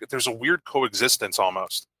vampires, there's a weird coexistence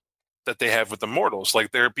almost that they have with the mortals.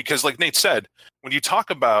 Because like Nate said, when you talk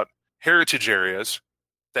about heritage areas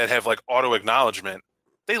that have auto acknowledgement,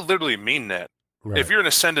 they literally mean that. Right. If you're an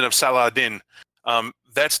ascendant of Saladin,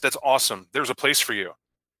 that's awesome. There's a place for you,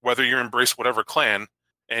 whether you embrace whatever clan,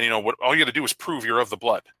 and what all you got to do is prove you're of the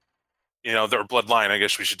blood, their bloodline, I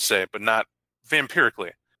guess we should say, but not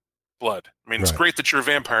vampirically. Blood. It's great that you're a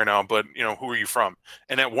vampire now, but who are you from?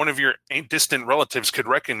 And that one of your distant relatives could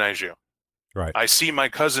recognize you. Right. I see my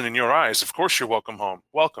cousin in your eyes. Of course you're welcome home.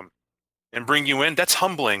 Welcome. And bring you in. That's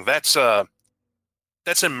humbling. That's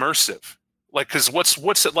immersive. Because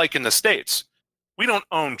what's it like in the States? We don't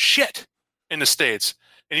own shit in the States.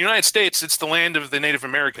 In the United States, it's the land of the Native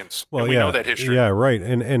Americans. Well, and we know that history. Yeah, right.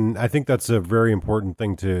 And I think that's a very important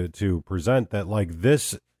thing to present,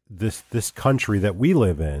 that this country that we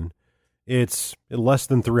live in, it's less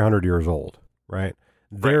than 300 years old, right?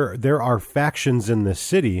 There are factions in this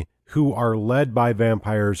city who are led by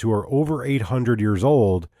vampires who are over 800 years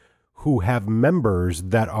old, who have members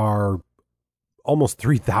that are almost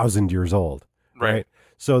 3,000 years old, right?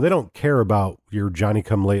 So they don't care about your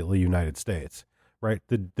Johnny-come-lately United States, right?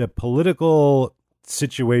 The political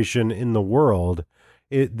situation in the world,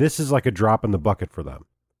 this is like a drop in the bucket for them.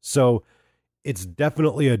 So it's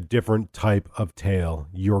definitely a different type of tale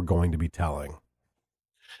you're going to be telling.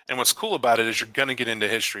 And what's cool about it is you're going to get into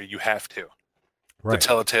history. You have to. Right. To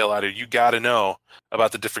tell a tale out of it. You got to know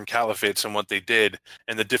about the different caliphates and what they did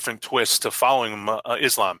and the different twists to following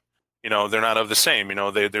Islam. They're not of the same.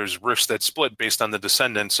 There's rifts that split based on the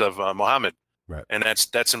descendants of Muhammad. Right. And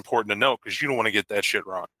that's important to note, because you don't want to get that shit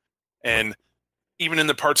wrong. And even in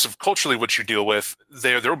the parts of culturally what you deal with,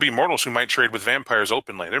 there will be mortals who might trade with vampires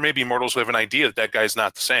openly. There may be mortals who have an idea that guy's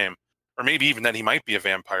not the same, or maybe even that he might be a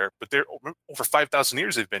vampire, but they're over 5,000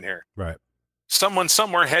 years they've been here. Right. Someone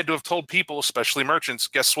somewhere had to have told people, especially merchants,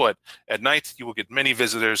 guess what? At night, you will get many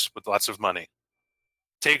visitors with lots of money.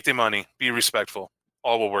 Take the money, be respectful,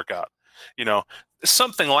 all will work out.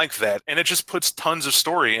 Something like that. And it just puts tons of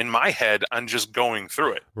story in my head on just going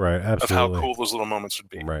through it. Right, absolutely. Of how cool those little moments would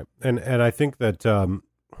be. Right. And I think that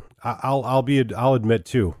I'll admit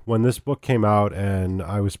too, when this book came out and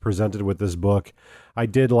I was presented with this book, I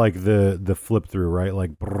did the flip through, right?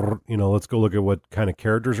 Let's go look at what kind of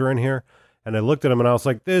characters are in here. And I looked at them and I was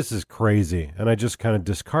like, this is crazy. And I just kind of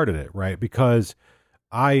discarded it, right? Because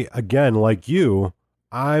again, like you,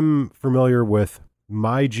 I'm familiar with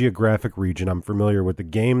my geographic region. I'm familiar with the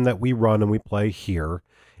game that we run and we play here.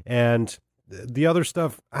 And the other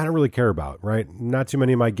stuff, I don't really care about, right? Not too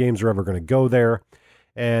many of my games are ever going to go there.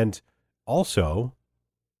 And also,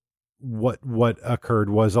 what occurred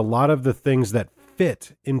was a lot of the things that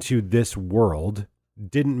fit into this world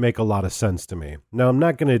didn't make a lot of sense to me. Now, I'm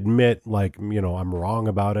not going to admit like, I'm wrong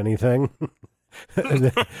about anything,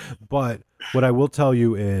 but what I will tell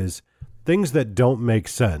you is things that don't make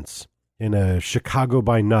sense in a Chicago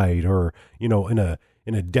by night, or, in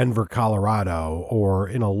a Denver, Colorado, or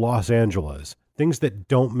in a Los Angeles, things that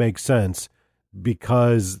don't make sense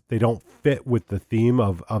because they don't fit with the theme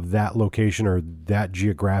of that location or that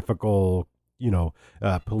geographical,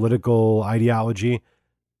 political ideology.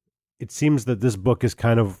 It seems that this book is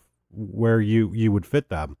kind of where you would fit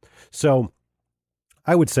them. So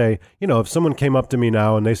I would say, if someone came up to me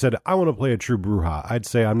now and they said, I want to play a true Bruja, I'd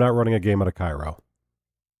say, I'm not running a game out of Cairo.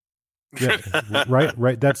 Yeah,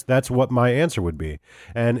 right. That's what my answer would be.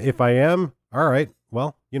 And if I am, all right,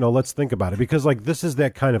 well, let's think about it, because like, this is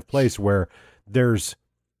that kind of place where there's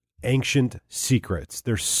ancient secrets.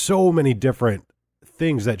 There's so many different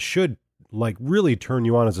things that should like really turn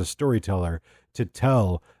you on as a storyteller to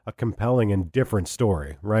tell a compelling and different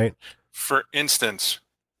story, right? For instance,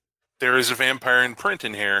 there is a vampire in print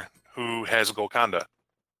in here who has Golconda.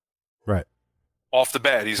 Right. Off the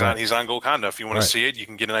bat, he's on Golconda. If you want to see it, you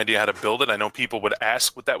can get an idea how to build it. I know people would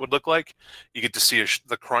ask what that would look like. You get to see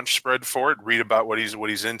the crunch spread for it, read about what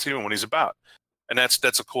he's into and what he's about. And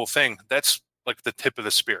that's a cool thing. That's like the tip of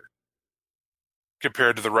the spear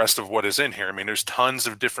compared to the rest of what is in here. I mean, there's tons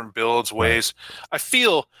of different builds, ways. Right. I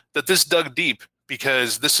feel that this dug deep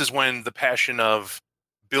because this is when the passion of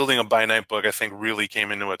building a by night book, I think, really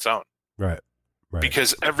came into its own. Right.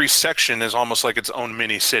 Because every section is almost like its own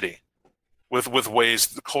mini city with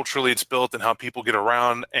ways culturally it's built and how people get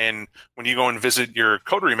around. And when you go and visit your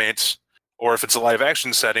coterie mates, or if it's a live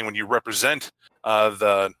action setting, when you represent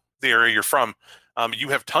the area you're from, you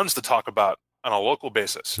have tons to talk about on a local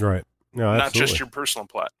basis. Right. No, not just your personal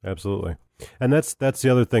plot. Absolutely. And that's the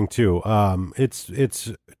other thing too.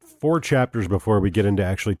 It's 4 chapters before we get into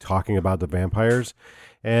actually talking about the vampires.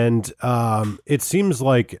 And it seems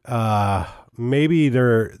like maybe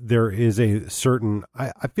there is a certain,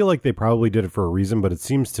 I feel like they probably did it for a reason, but it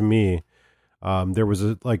seems to me there was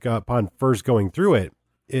upon first going through it,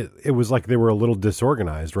 it was like they were a little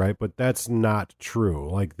disorganized, right? But that's not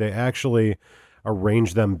true. Like they actually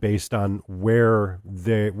arrange them based on where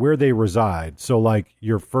they reside. So like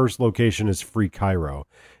your first location is Free Cairo,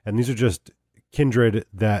 and these are just kindred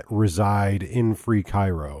that reside in Free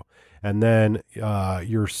Cairo. And then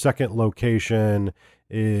your second location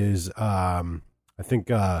is I think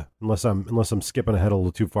unless I'm skipping ahead a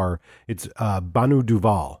little too far, it's Banu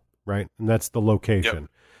Duval, right? And that's the location. Yep.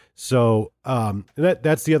 So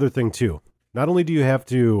that's the other thing too. Not only do you have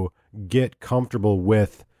to get comfortable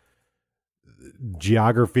with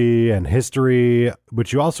geography and history,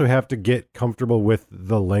 but you also have to get comfortable with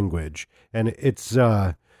the language. And it's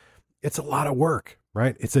a lot of work,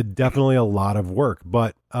 right? It's definitely a lot of work,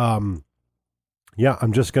 but yeah,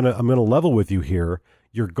 I'm gonna level with you here.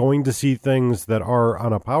 You're going to see things that are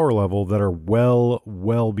on a power level that are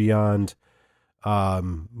well beyond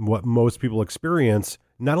what most people experience.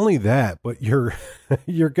 Not only that, but you're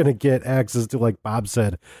going to get access to, like Bob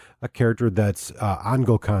said, a character that's on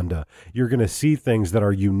Golconda. You're going to see things that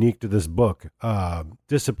are unique to this book,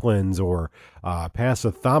 disciplines or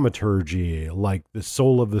passive thaumaturgy, like the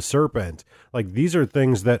soul of the serpent. Like these are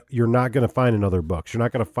things that you're not going to find in other books. You're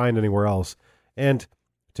not going to find anywhere else. And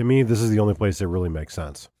to me, this is the only place that really makes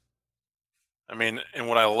sense. I mean, and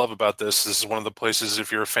what I love about this is one of the places, if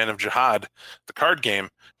you're a fan of Jihad, the card game,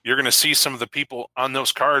 you're going to see some of the people on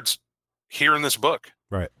those cards here in this book.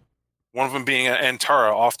 Right. One of them being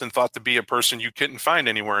Antara, often thought to be a person you couldn't find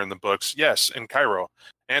anywhere in the books. Yes, in Cairo.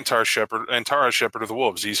 Antara, Shepherd of the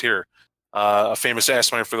Wolves. He's here. A famous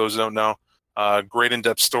Asmite, for those who don't know. Great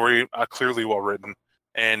in-depth story, clearly well-written.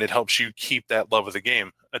 And it helps you keep that love of the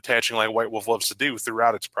game, attaching like White Wolf loves to do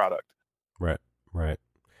throughout its product. Right.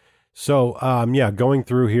 So, going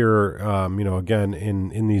through here, again,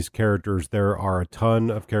 in these characters, there are a ton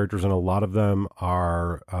of characters, and a lot of them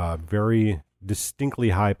are very distinctly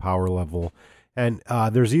high power level. And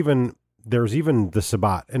there's even the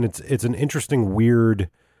Sabbat, and it's an interesting, weird,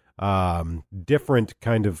 different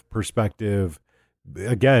kind of perspective.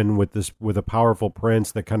 Again, with a powerful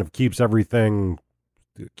prince that kind of keeps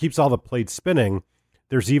all the plates spinning.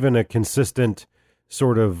 There's even a consistent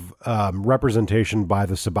sort of representation by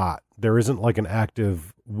the Sabbat. There isn't like an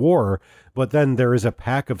active war, but then there is a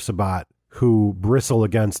pack of Sabbat who bristle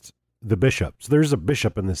against the bishops. There's a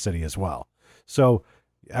bishop in the city as well. So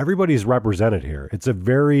everybody's represented here. It's a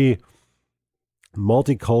very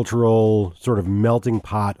multicultural sort of melting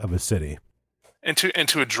pot of a city. And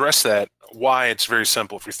to address that, why, it's very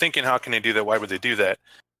simple. If you're thinking, how can they do that? Why would they do that?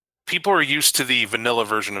 people are used to the vanilla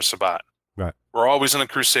version of Sabbat. Right. We're always in a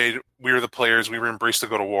crusade. We are the players. We were embraced to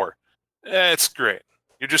go to war. It's great.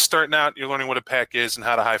 You're just starting out. You're learning what a pack is and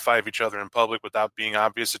how to high-five each other in public without being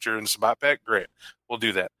obvious that you're in a Sabbat pack. Great. We'll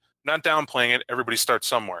do that. Not downplaying it. Everybody starts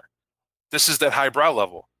somewhere. This is that highbrow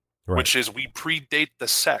level, Right. which is we predate the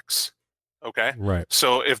sex. Okay? Right.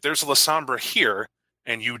 So if there's a Lasombra here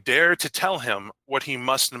and you dare to tell him what he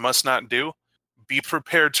must and must not do, be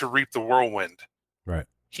prepared to reap the whirlwind. Right.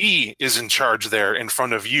 He is in charge there in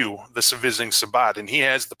front of you, the visiting Sabbat, and he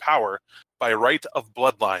has the power by right of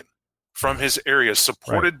bloodline from his area,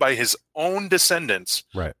 supported by his own descendants,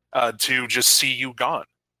 Right. to just see you gone.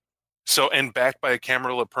 So, and backed by a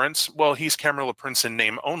Camarilla Prince, well, he's Camarilla Prince in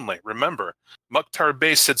name only. Remember, Mukhtar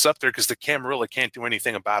Bey sits up there because the Camarilla can't do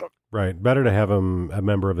anything about him. Right. Better to have him a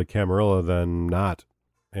member of the Camarilla than not,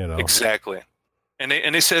 you know. Exactly. And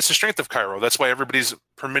they say it's the strength of Cairo. That's why everybody's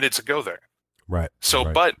permitted to go there. Right. So,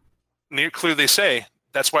 right. but clearly they say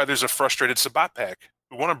that's why there's a frustrated Sabbat pack.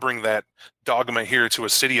 We want to bring that dogma here to a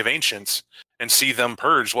city of ancients and see them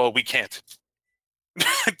purged. Well, we can't.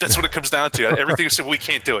 That's what it comes down to. Everything is we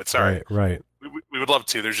can't do it. Sorry. Right. We would love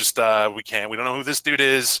to. There's just we can't. We don't know who this dude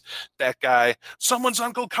is. That guy. Someone's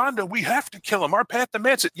Uncle Conda. We have to kill him. Our path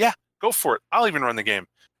demands it. Yeah, go for it. I'll even run the game.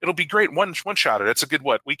 It'll be great. One shotter. That's a good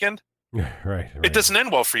weekend. Right. It doesn't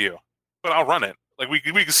end well for you, but I'll run it. Like we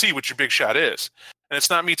can see what your big shot is. And it's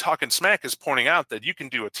not me talking smack, it's pointing out that you can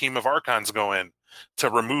do a team of Archons go in to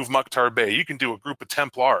remove Mukhtar Bey. You can do a group of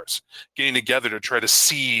Templars getting together to try to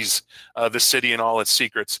seize the city and all its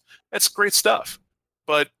secrets. That's great stuff.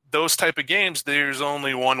 But those type of games, there's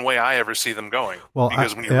only one way I ever see them going. Well,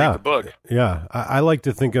 because when you read the book. Yeah, I like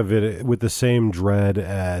to think of it with the same dread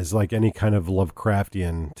as like any kind of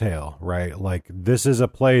Lovecraftian tale, right? Like this is a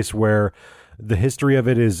place where the history of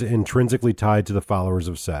it is intrinsically tied to the followers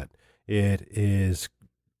of Set. It is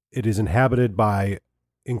inhabited by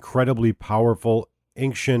incredibly powerful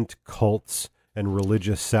ancient cults and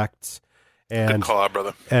religious sects, and good call out,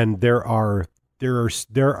 brother. And there are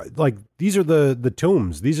like these are the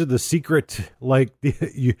tombs. These are the secret, like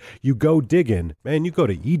you go digging, man. You go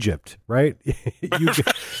to Egypt, right?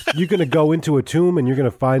 You're gonna go into a tomb and you're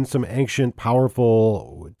gonna find some ancient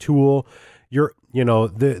powerful tool.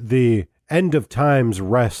 The end of times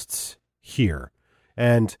rests here,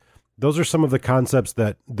 and those are some of the concepts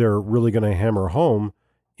that they're really going to hammer home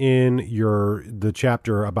in the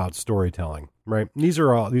chapter about storytelling, right? These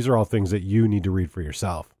are all things that you need to read for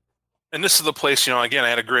yourself. And this is the place, again, I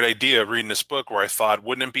had a great idea of reading this book where I thought,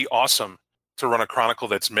 wouldn't it be awesome to run a chronicle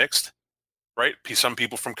that's mixed, right? Some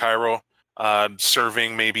people from Cairo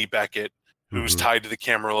serving maybe Beckett, who's tied to the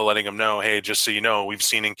Camarilla, letting them know, hey, just so you know, we've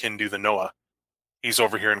seen Enkidu the Noah. He's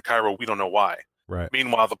over here in Cairo. We don't know why. Right.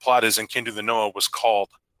 Meanwhile, the plot is Enkidu the Noah was called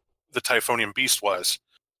the Typhonian Beast was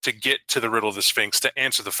to get to the riddle of the Sphinx, to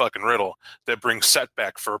answer the fucking riddle that brings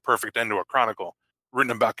setback for a perfect end to a chronicle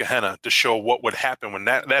written about Gehenna to show what would happen when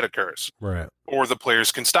that occurs. Right. Or the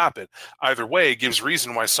players can stop it. Either way, it gives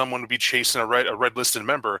reason why someone would be chasing a red listed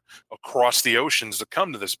member across the oceans to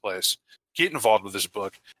come to this place, get involved with this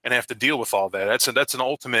book, and have to deal with all that. That's an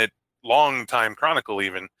ultimate long time chronicle,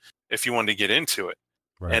 even if you wanted to get into it.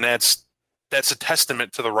 Right. And that's a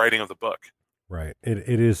testament to the writing of the book. Right. It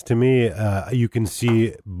is, to me, you can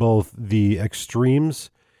see both the extremes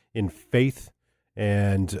in faith,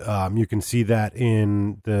 and you can see that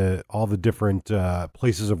in all the different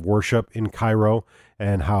places of worship in Cairo,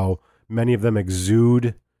 and how many of them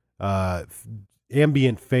exude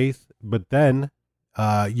ambient faith. But then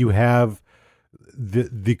you have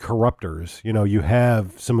the corruptors. You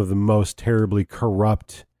have some of the most terribly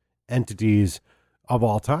corrupt entities of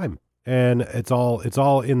all time. And it's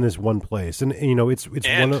all in this one place, and it's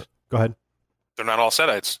and one. Go ahead. They're not all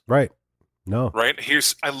Setites, right? No, right.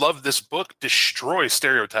 I love this book. Destroys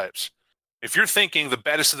stereotypes. If you're thinking the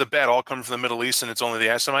baddest of the bad all come from the Middle East and it's only the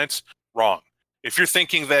Assamites, wrong. If you're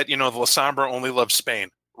thinking that the Lasombra only loves Spain,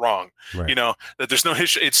 wrong. Right. That there's no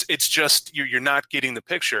history. It's just you're not getting the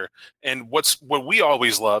picture. And what we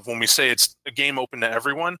always love when we say it's a game open to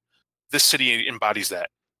everyone, this city embodies that.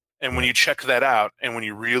 And when you check that out and when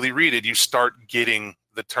you really read it, you start getting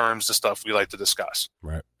the terms, the stuff we like to discuss.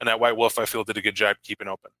 Right. And that White Wolf, I feel, did a good job keeping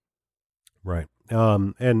open. Right.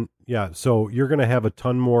 And yeah, so you're going to have a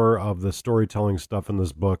ton more of the storytelling stuff in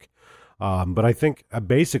this book. But I think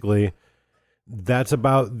basically that's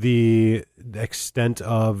about the extent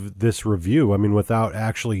of this review. I mean, without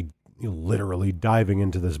actually literally diving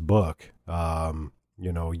into this book,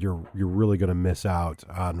 you're really going to miss out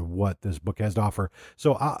on what this book has to offer.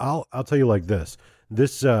 So I'll tell you like this.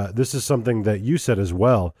 This is something that you said as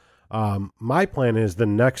well. My plan is the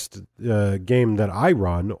next game that I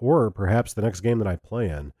run, or perhaps the next game that I play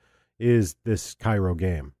in, is this Cairo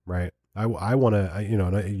game, right? I want to,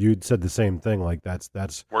 and you'd said the same thing. Like that's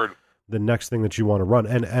Word. the next thing that you want to run.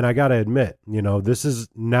 And I got to admit, this is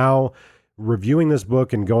now reviewing this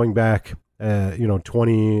book and going back,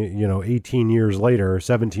 18 years later,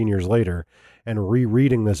 17 years later, and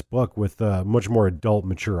rereading this book with much more adult,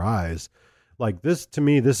 mature eyes. Like this, to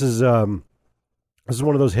me, this is one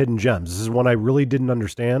of those hidden gems. This is one I really didn't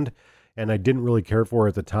understand and I didn't really care for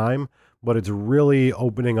at the time, but it's really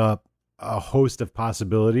opening up a host of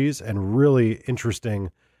possibilities and really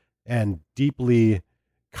interesting and deeply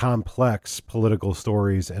complex political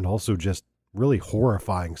stories, and also just really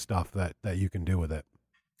horrifying stuff that you can do with it.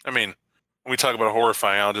 I mean, when we talk about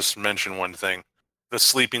horrifying, I'll just mention one thing. The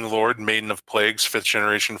Sleeping Lord, Maiden of Plagues, 5th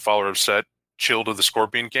generation follower of Set, Chilled of the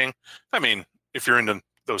Scorpion King. I mean, if you're into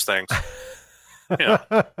those things. Yeah.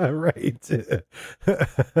 Right.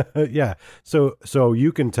 Yeah. So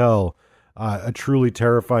you can tell a truly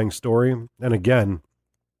terrifying story. And again,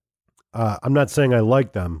 I'm not saying I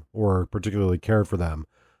like them or particularly care for them,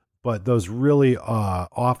 but those really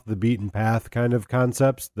off the beaten path kind of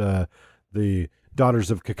concepts, the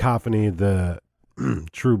Daughters of Cacophony, the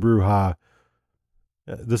True Bruja,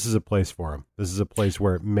 this is a place for them. This is a place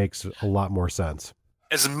where it makes a lot more sense.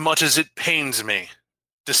 As much as it pains me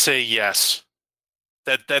to say yes,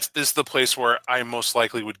 this is the place where I most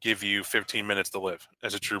likely would give you 15 minutes to live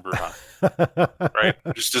as a true Bruja. Right?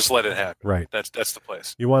 Just let it happen. Right. That's the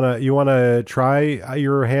place. You wanna try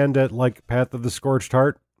your hand at like Path of the Scorched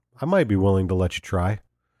Heart? I might be willing to let you try.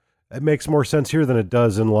 It makes more sense here than it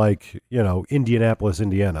does in like, Indianapolis,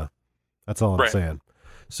 Indiana. That's all I'm saying.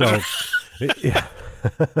 So yeah.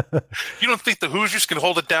 You don't think the Hoosiers can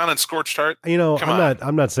hold it down in Scorched Heart?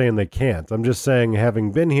 I'm not saying they can't. I'm just saying,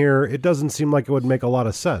 having been here, it doesn't seem like it would make a lot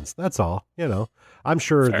of sense. That's all. I'm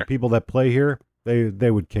sure Fair. The people that play here,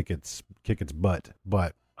 they would kick its butt.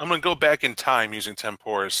 But I'm going to go back in time using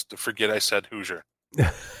temporis to forget I said Hoosier.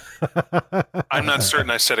 I'm not certain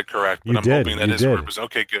I said it correct, but hoping that is what it was.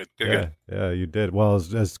 Okay, good. Yeah, you did. Well,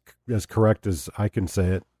 as correct as I can say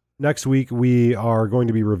it. Next week, we are going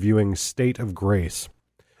to be reviewing State of Grace,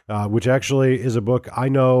 which actually is a book I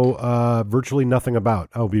know virtually nothing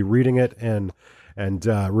about. I'll be reading it and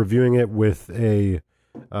reviewing it with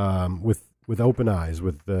with open eyes,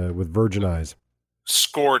 with virgin eyes.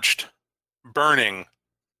 Scorched, burning,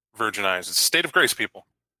 virgin eyes. It's State of Grace, people.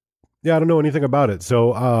 Yeah, I don't know anything about it,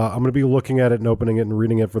 so I'm going to be looking at it and opening it and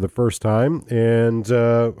reading it for the first time, and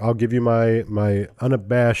I'll give you my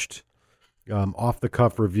unabashed,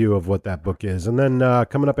 off-the-cuff review of what that book is. And then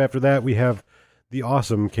coming up after that, we have the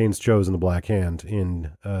awesome Kane's Chose and the Black Hand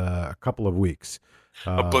in a couple of weeks.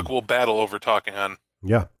 A book we'll battle over talking on.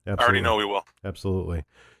 Yeah, absolutely. I already know we will. Absolutely. Love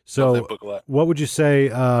So that book a lot. what would you say,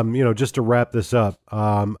 just to wrap this up,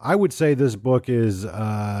 I would say this book is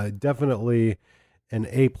definitely an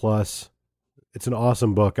A+. It's an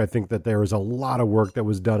awesome book. I think that there is a lot of work that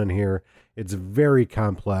was done in here. It's very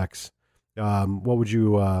complex. What would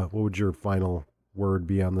your final word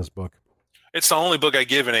be on this book? It's the only book I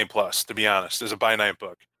give an A+, to be honest, as a by-night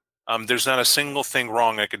book. There's not a single thing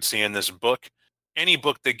wrong I could see in this book. Any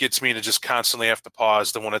book that gets me to just constantly have to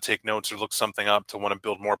pause, to want to take notes or look something up, to want to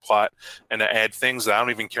build more plot and to add things that I don't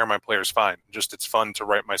even care my players find. Just it's fun to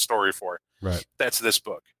write my story for. Right. That's this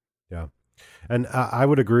book. Yeah. And I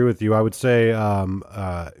would agree with you. I would say,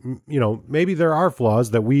 maybe there are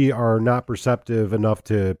flaws that we are not perceptive enough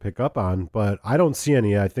to pick up on, but I don't see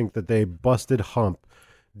any. I think that they busted hump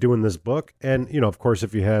doing this book. And, of course,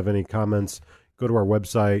 if you have any comments, go to our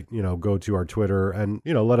website, go to our Twitter and,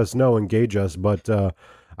 let us know, engage us. But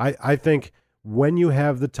I think when you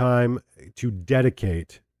have the time to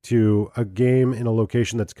dedicate to a game in a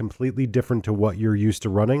location that's completely different to what you're used to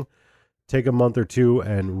running, take a month or two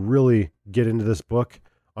and really get into this book,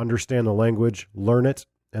 understand the language, learn it,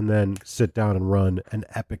 and then sit down and run an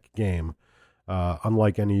epic game,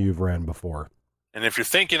 unlike any you've ran before. And if you're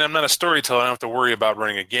thinking I'm not a storyteller, I don't have to worry about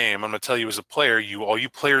running a game, I'm going to tell you as a player, all you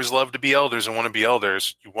players love to be elders and want to be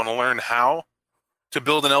elders. You want to learn how to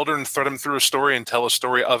build an elder and thread them through a story and tell a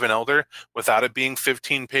story of an elder without it being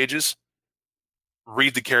 15 pages.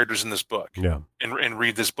 Read the characters in this book. Yeah. And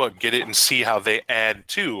read this book. Get it and see how they add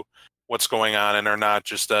to what's going on and are not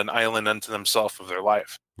just an island unto themselves of their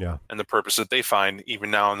life. Yeah. And the purpose that they find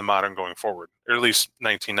even now in the modern going forward, or at least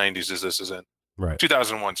 1990s as this is in. Right.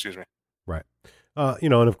 2001, excuse me. Right.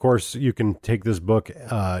 And of course you can take this book,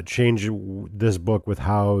 change this book with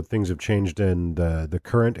how things have changed in the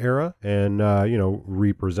current era and,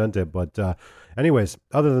 represent it. But, anyways,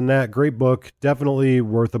 other than that, great book, definitely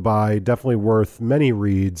worth a buy, definitely worth many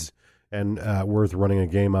reads. and worth running a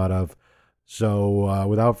game out of. So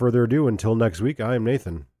without further ado, until next week, I am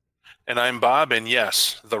Nathan. And I'm Bob, and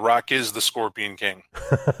yes, The Rock is the Scorpion King.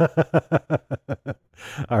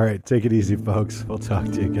 All right, take it easy, folks. We'll talk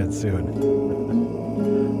to you again soon.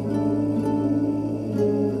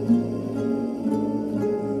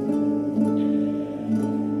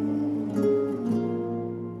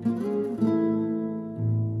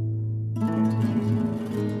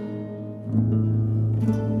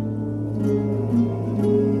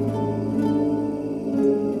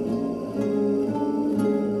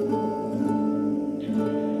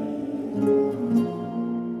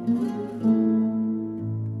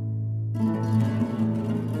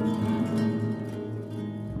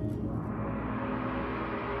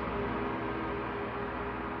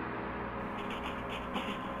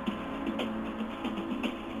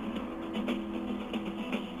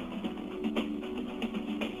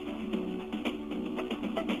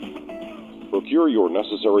 Procure your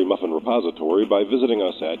necessary muffin repository by visiting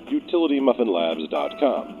us at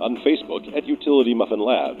utilitymuffinlabs.com, on Facebook at Utility Muffin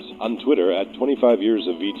Labs, on Twitter at 25 Years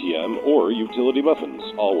of VTM or Utility Muffins,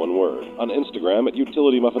 all one word, on Instagram at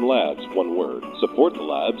Utility Muffin Labs, one word. Support the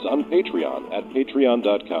labs on Patreon at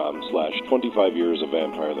patreon.com/25 Years of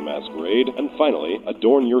Vampire the Masquerade, and finally,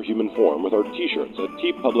 adorn your human form with our t-shirts at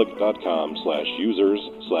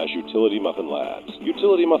tpublic.com/users/Utility Muffin Labs.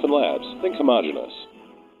 Utility Muffin Labs, think homogenous.